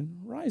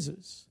balloon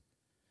rises.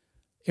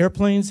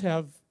 Airplanes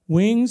have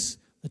wings.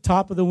 The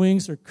top of the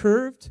wings are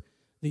curved.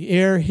 The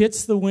air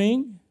hits the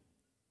wing.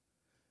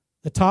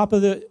 The top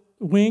of the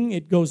wing,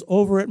 it goes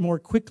over it more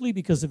quickly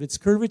because of its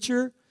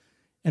curvature.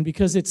 And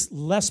because it's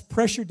less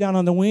pressure down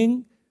on the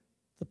wing,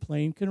 the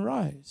plane can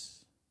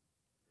rise.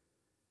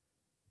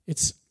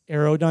 It's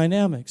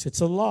aerodynamics. It's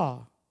a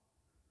law.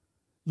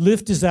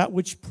 Lift is that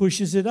which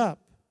pushes it up.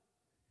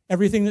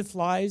 Everything that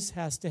flies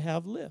has to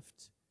have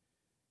lift.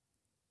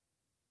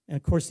 And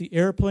of course, the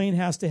airplane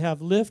has to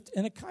have lift,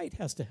 and a kite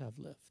has to have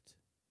lift.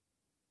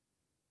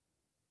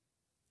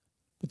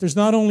 But there's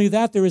not only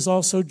that, there is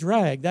also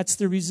drag. That's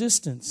the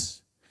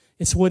resistance.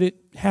 It's what it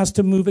has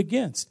to move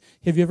against.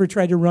 Have you ever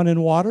tried to run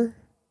in water?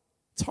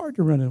 It's hard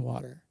to run in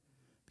water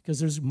because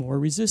there's more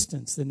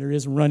resistance than there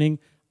is running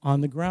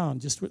on the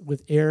ground, just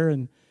with air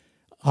and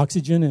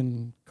oxygen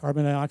and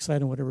carbon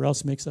dioxide and whatever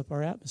else makes up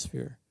our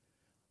atmosphere.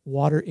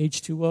 Water,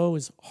 H2O,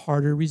 is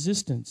harder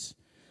resistance.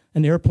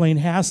 An airplane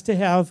has to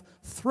have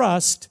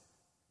thrust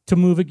to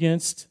move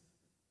against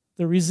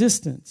the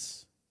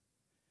resistance.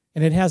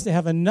 And it has to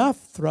have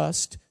enough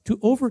thrust to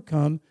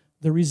overcome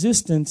the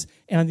resistance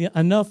and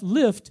enough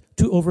lift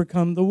to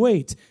overcome the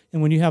weight.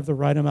 And when you have the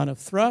right amount of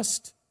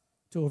thrust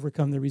to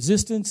overcome the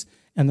resistance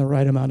and the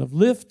right amount of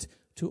lift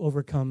to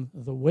overcome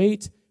the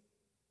weight,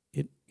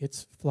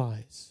 it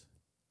flies.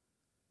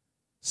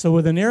 So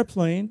with an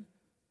airplane,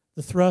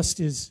 the thrust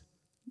is,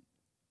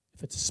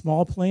 if it's a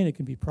small plane, it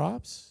can be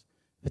props.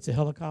 If it's a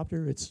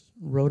helicopter, it's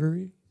a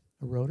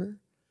rotor.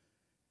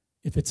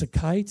 If it's a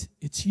kite,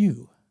 it's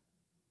you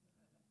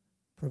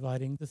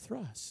providing the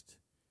thrust.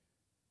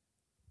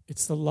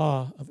 It's the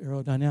law of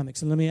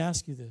aerodynamics. And let me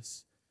ask you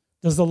this.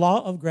 Does the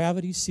law of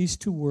gravity cease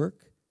to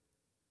work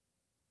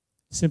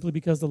simply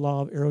because the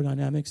law of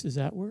aerodynamics is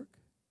at work?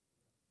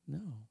 No.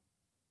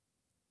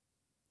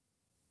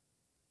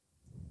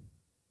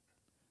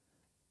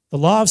 The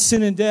law of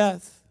sin and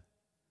death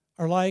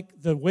are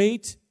like the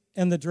weight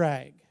and the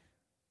drag.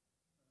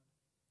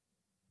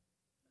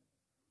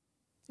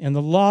 And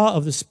the law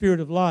of the Spirit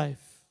of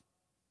life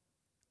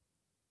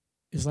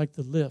is like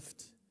the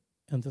lift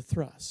and the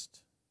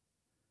thrust.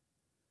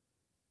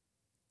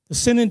 The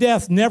sin and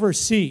death never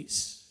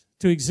cease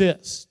to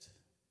exist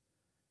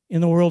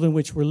in the world in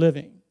which we're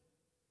living.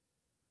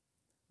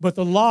 But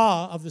the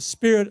law of the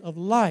Spirit of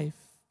life,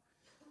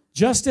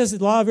 just as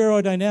the law of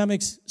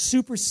aerodynamics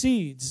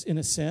supersedes, in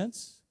a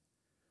sense,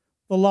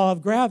 the law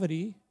of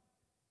gravity,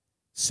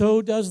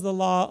 so does the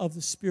law of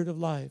the Spirit of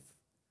life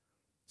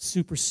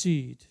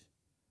supersede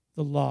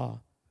the law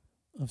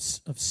of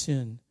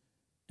sin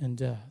and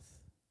death.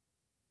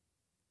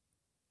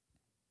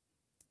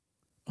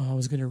 I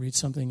was going to read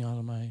something out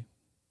of my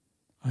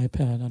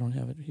iPad. I don't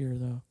have it here,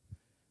 though.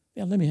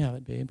 Yeah, let me have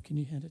it, babe. Can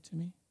you hand it to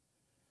me?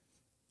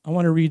 I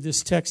want to read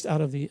this text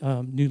out of the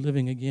New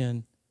Living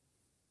Again.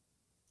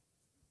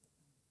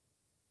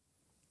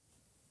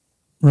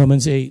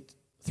 Romans 8,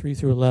 3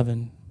 through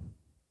 11.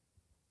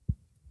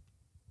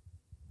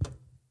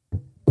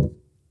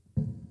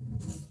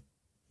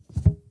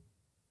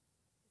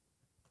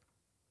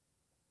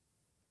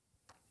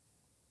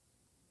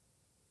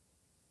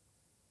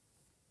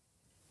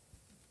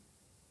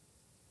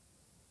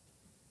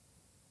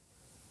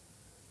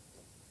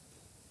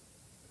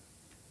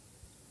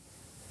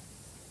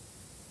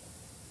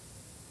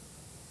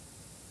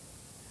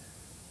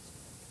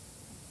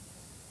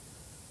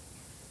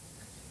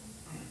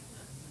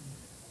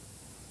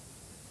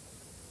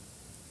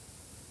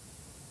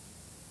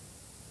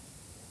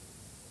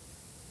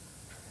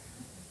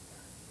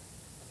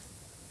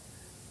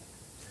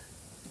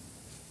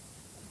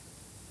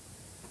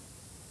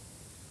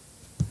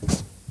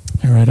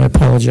 All right, I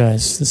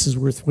apologize. This is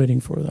worth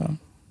waiting for, though.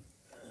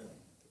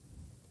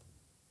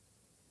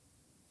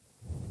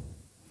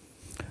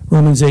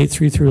 Romans 8,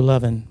 3 through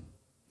 11.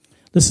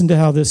 Listen to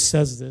how this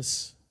says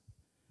this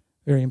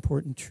very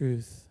important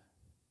truth.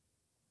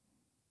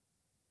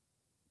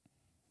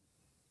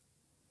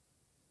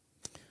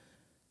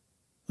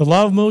 The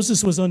law of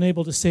Moses was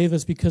unable to save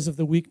us because of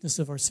the weakness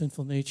of our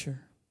sinful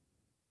nature.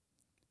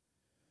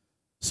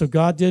 So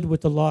God did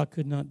what the law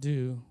could not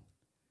do.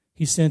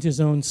 He sent his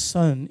own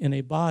Son in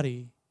a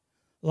body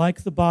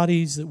like the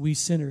bodies that we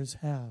sinners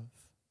have.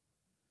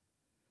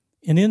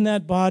 And in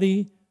that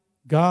body,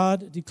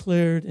 God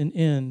declared an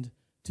end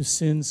to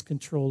sin's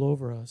control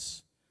over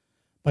us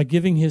by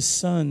giving his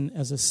Son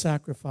as a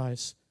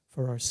sacrifice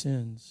for our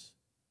sins.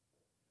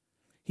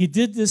 He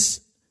did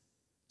this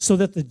so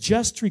that the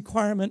just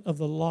requirement of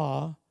the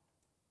law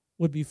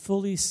would be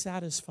fully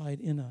satisfied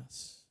in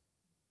us,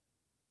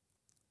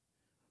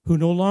 who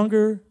no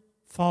longer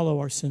follow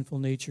our sinful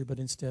nature, but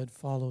instead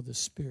follow the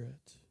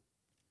Spirit.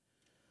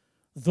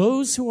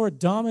 Those who are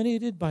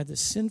dominated by the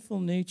sinful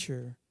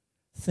nature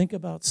think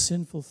about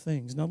sinful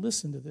things. Now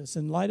listen to this.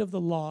 In light of the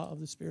law of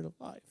the Spirit of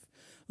life,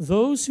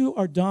 those who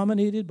are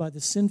dominated by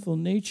the sinful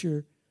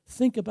nature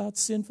think about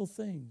sinful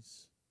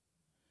things.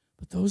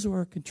 But those who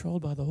are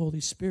controlled by the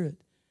Holy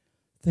Spirit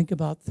think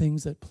about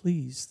things that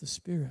please the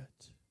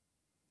Spirit.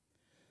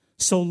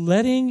 So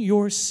letting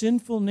your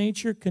sinful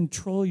nature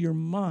control your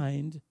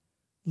mind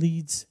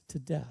leads to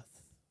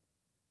death.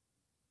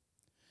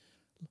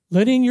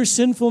 Letting your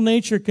sinful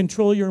nature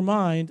control your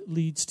mind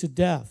leads to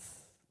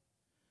death.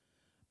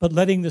 But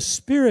letting the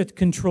Spirit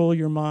control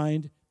your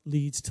mind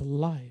leads to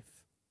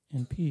life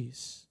and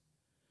peace.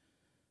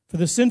 For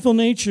the sinful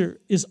nature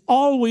is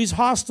always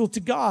hostile to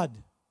God.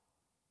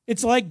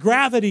 It's like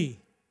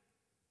gravity.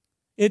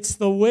 It's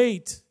the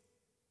weight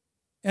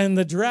and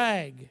the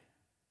drag.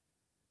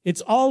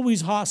 It's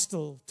always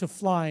hostile to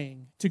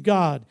flying, to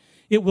God.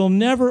 It will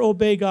never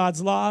obey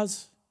God's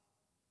laws.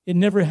 It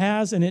never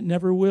has and it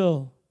never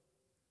will.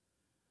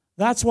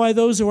 That's why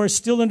those who are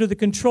still under the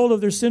control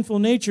of their sinful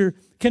nature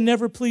can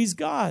never please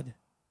God.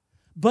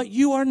 But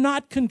you are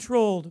not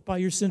controlled by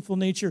your sinful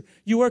nature.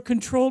 You are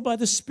controlled by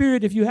the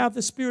Spirit if you have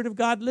the Spirit of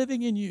God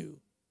living in you.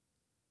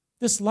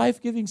 This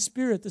life-giving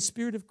Spirit, the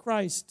Spirit of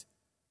Christ.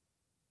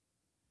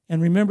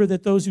 And remember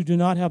that those who do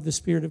not have the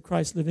Spirit of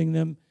Christ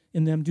living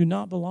in them do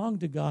not belong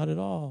to God at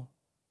all.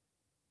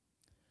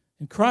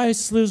 And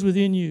Christ lives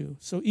within you.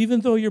 So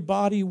even though your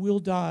body will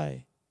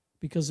die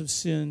because of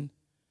sin,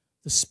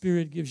 the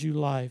Spirit gives you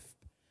life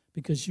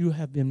because you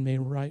have been made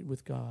right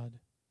with God.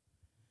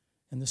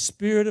 And the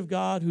Spirit of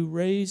God who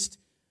raised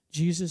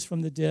Jesus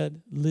from the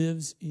dead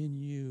lives in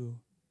you.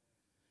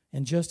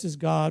 And just as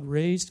God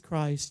raised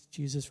Christ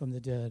Jesus from the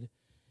dead,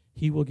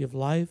 he will give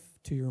life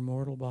to your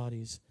mortal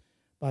bodies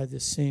by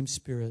this same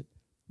Spirit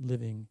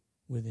living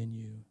within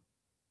you.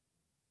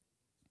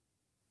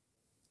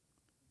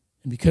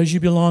 And because you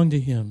belong to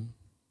him,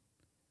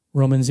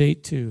 Romans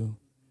 8:2,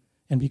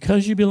 and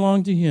because you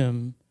belong to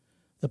him,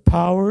 the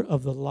power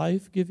of the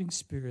life-giving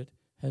Spirit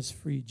has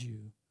freed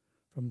you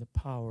from the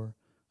power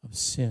of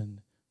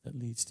sin that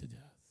leads to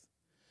death.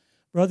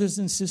 Brothers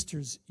and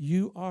sisters,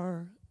 you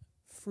are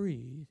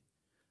freed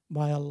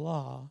by a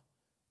law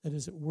that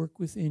is at work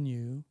within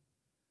you,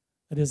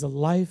 that is a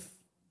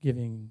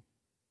life-giving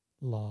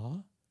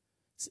law.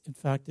 In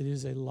fact, it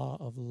is a law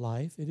of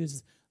life. It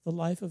is the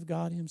life of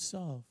God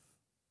himself.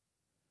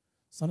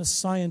 It's not a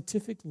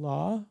scientific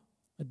law,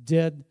 a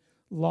dead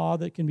law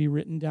that can be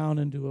written down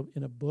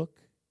in a book,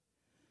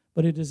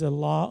 but it is a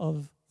law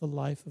of the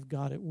life of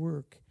God at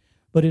work.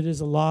 But it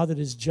is a law that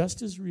is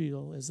just as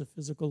real as the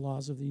physical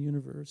laws of the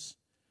universe,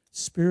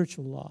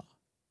 spiritual law.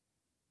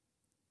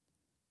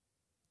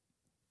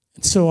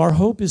 And so our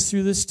hope is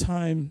through this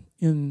time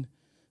in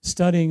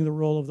studying the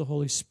role of the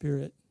Holy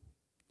Spirit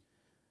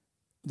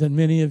that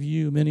many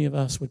of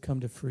us would come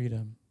to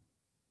freedom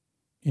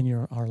in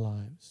our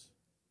lives.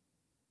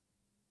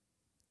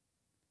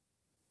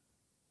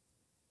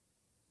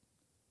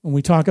 When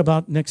we talk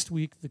about next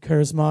week, the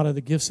charismata,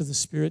 the gifts of the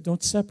Spirit,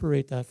 don't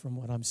separate that from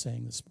what I'm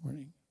saying this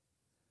morning.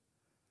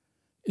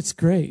 It's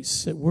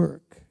grace at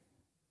work.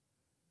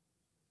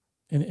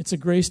 And it's a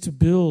grace to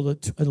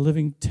build a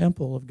living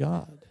temple of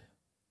God.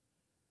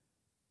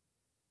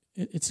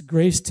 It's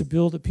grace to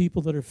build a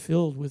people that are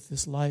filled with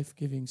this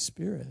life-giving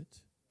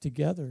Spirit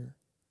together.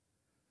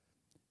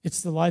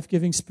 It's the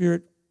life-giving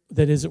Spirit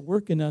that is at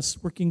work in us,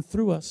 working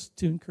through us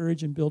to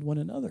encourage and build one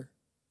another.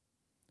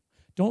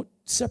 Don't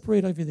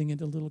separate everything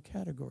into little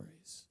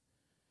categories.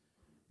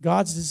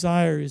 God's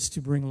desire is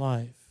to bring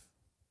life.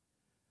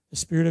 The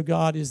Spirit of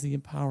God is the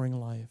empowering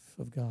life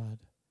of God.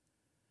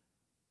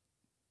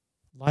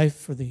 Life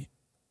for the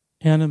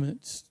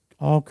animate,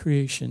 all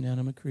creation,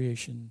 animate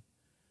creation.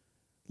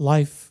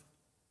 Life,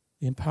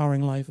 the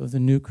empowering life of the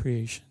new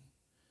creation,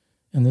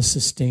 and the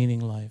sustaining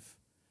life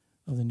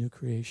of the new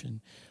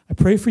creation. I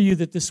pray for you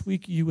that this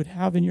week you would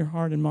have in your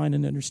heart and mind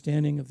an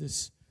understanding of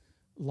this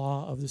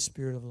law of the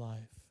Spirit of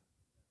life.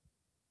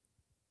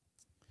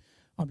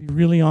 I'll be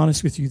really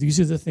honest with you. These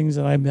are the things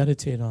that I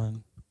meditate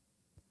on.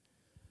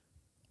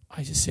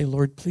 I just say,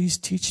 Lord, please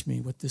teach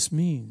me what this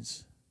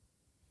means.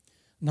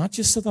 Not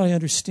just so that I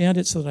understand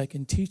it so that I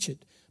can teach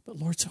it, but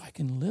Lord, so I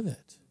can live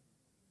it.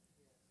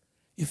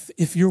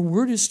 If your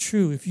word is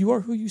true, if you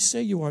are who you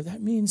say you are,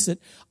 that means that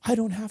I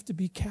don't have to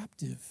be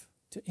captive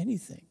to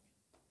anything.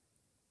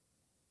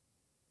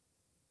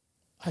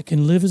 I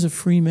can live as a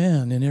free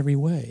man in every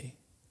way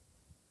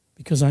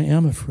because I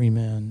am a free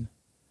man.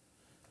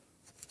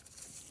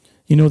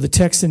 You know, the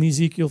text in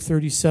Ezekiel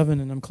 37,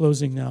 and I'm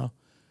closing now,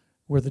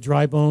 where the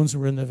dry bones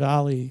were in the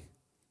valley,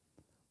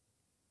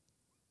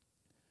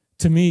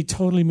 to me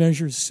totally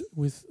measures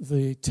with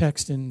the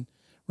text in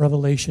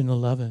Revelation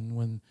 11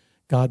 when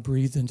God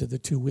breathed into the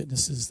two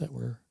witnesses that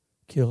were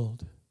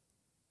killed.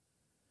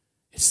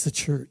 It's the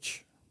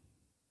church.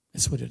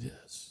 That's what it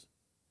is.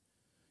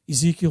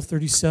 Ezekiel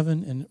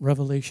 37 and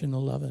Revelation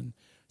 11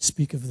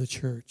 speak of the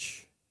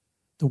church,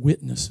 the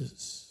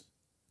witnesses,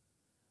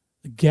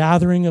 the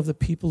gathering of the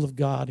people of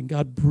God, and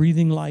God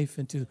breathing life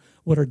into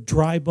what are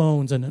dry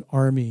bones, and an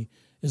army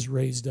is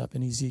raised up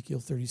in Ezekiel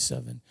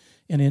 37.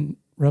 And in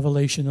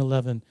Revelation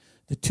 11,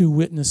 the two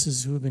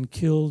witnesses who have been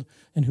killed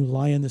and who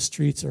lie in the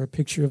streets are a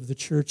picture of the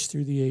church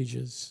through the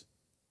ages.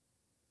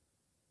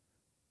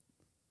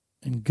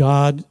 And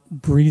God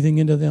breathing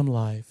into them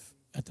life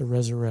at the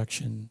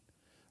resurrection,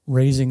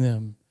 raising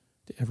them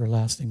to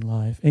everlasting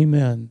life.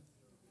 Amen.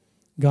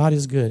 God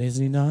is good, is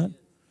He not?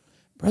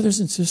 Brothers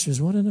and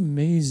sisters, what an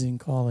amazing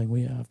calling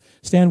we have.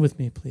 Stand with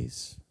me,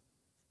 please.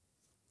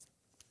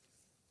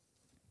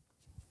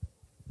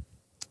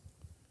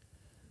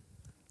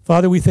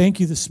 Father, we thank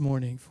you this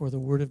morning for the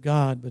Word of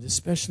God, but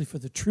especially for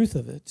the truth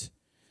of it.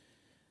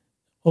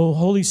 Oh,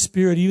 Holy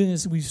Spirit, even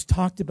as we've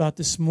talked about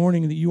this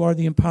morning, that you are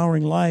the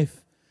empowering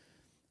life,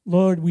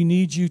 Lord, we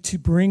need you to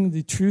bring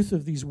the truth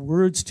of these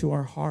words to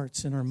our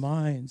hearts and our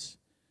minds.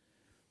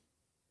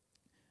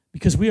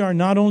 Because we are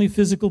not only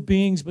physical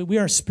beings, but we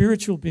are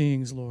spiritual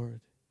beings,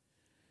 Lord.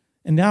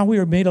 And now we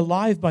are made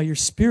alive by your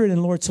Spirit,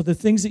 and Lord, so the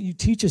things that you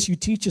teach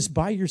us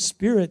by your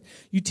Spirit.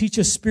 You teach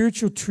us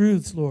spiritual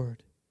truths,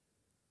 Lord.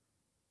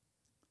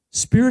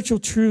 Spiritual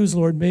truths,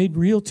 Lord, made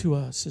real to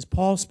us, as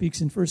Paul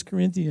speaks in 1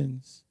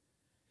 Corinthians.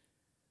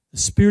 The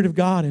Spirit of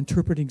God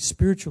interpreting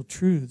spiritual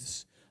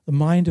truths, the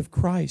mind of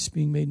Christ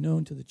being made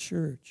known to the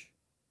church.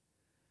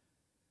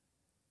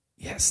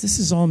 Yes, this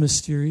is all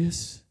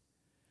mysterious,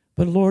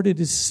 but Lord, it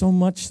is so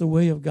much the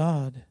way of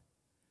God.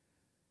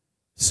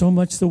 So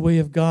much the way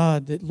of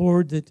God that,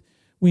 Lord, that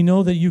we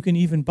know that you can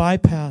even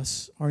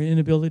bypass our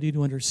inability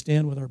to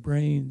understand with our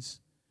brains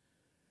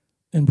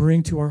and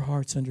bring to our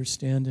hearts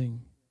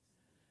understanding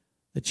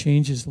that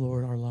changes,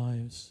 Lord, our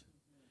lives.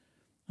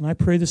 And I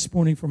pray this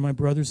morning for my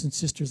brothers and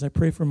sisters. I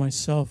pray for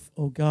myself.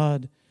 Oh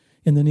God,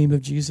 in the name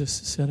of Jesus,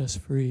 set us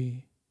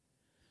free.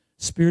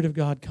 Spirit of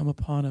God, come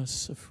upon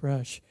us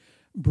afresh.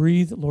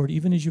 Breathe, Lord,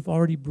 even as you've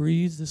already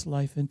breathed this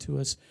life into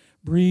us.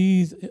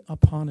 Breathe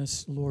upon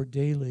us, Lord,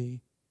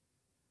 daily.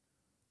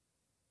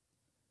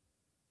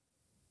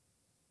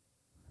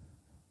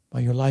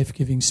 By your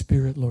life-giving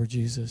Spirit, Lord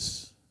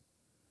Jesus.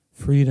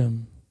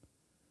 Freedom,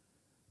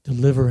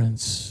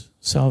 deliverance,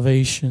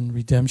 salvation,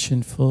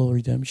 redemption, full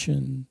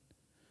redemption.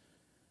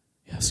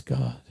 Yes,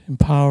 God.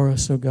 Empower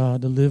us, oh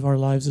God, to live our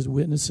lives as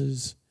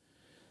witnesses,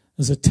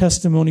 as a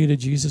testimony to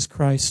Jesus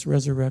Christ's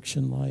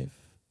resurrection life.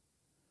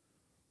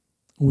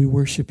 We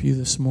worship you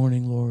this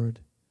morning, Lord.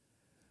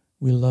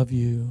 We love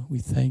you. We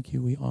thank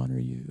you. We honor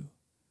you.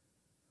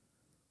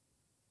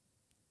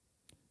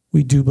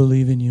 We do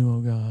believe in you, oh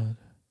God.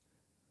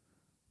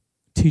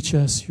 Teach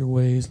us your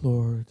ways,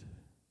 Lord,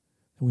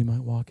 that we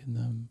might walk in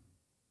them.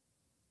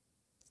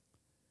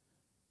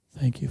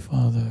 Thank you,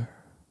 Father.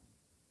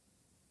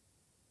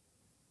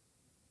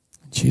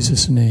 In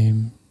Jesus'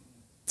 name,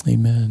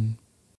 amen.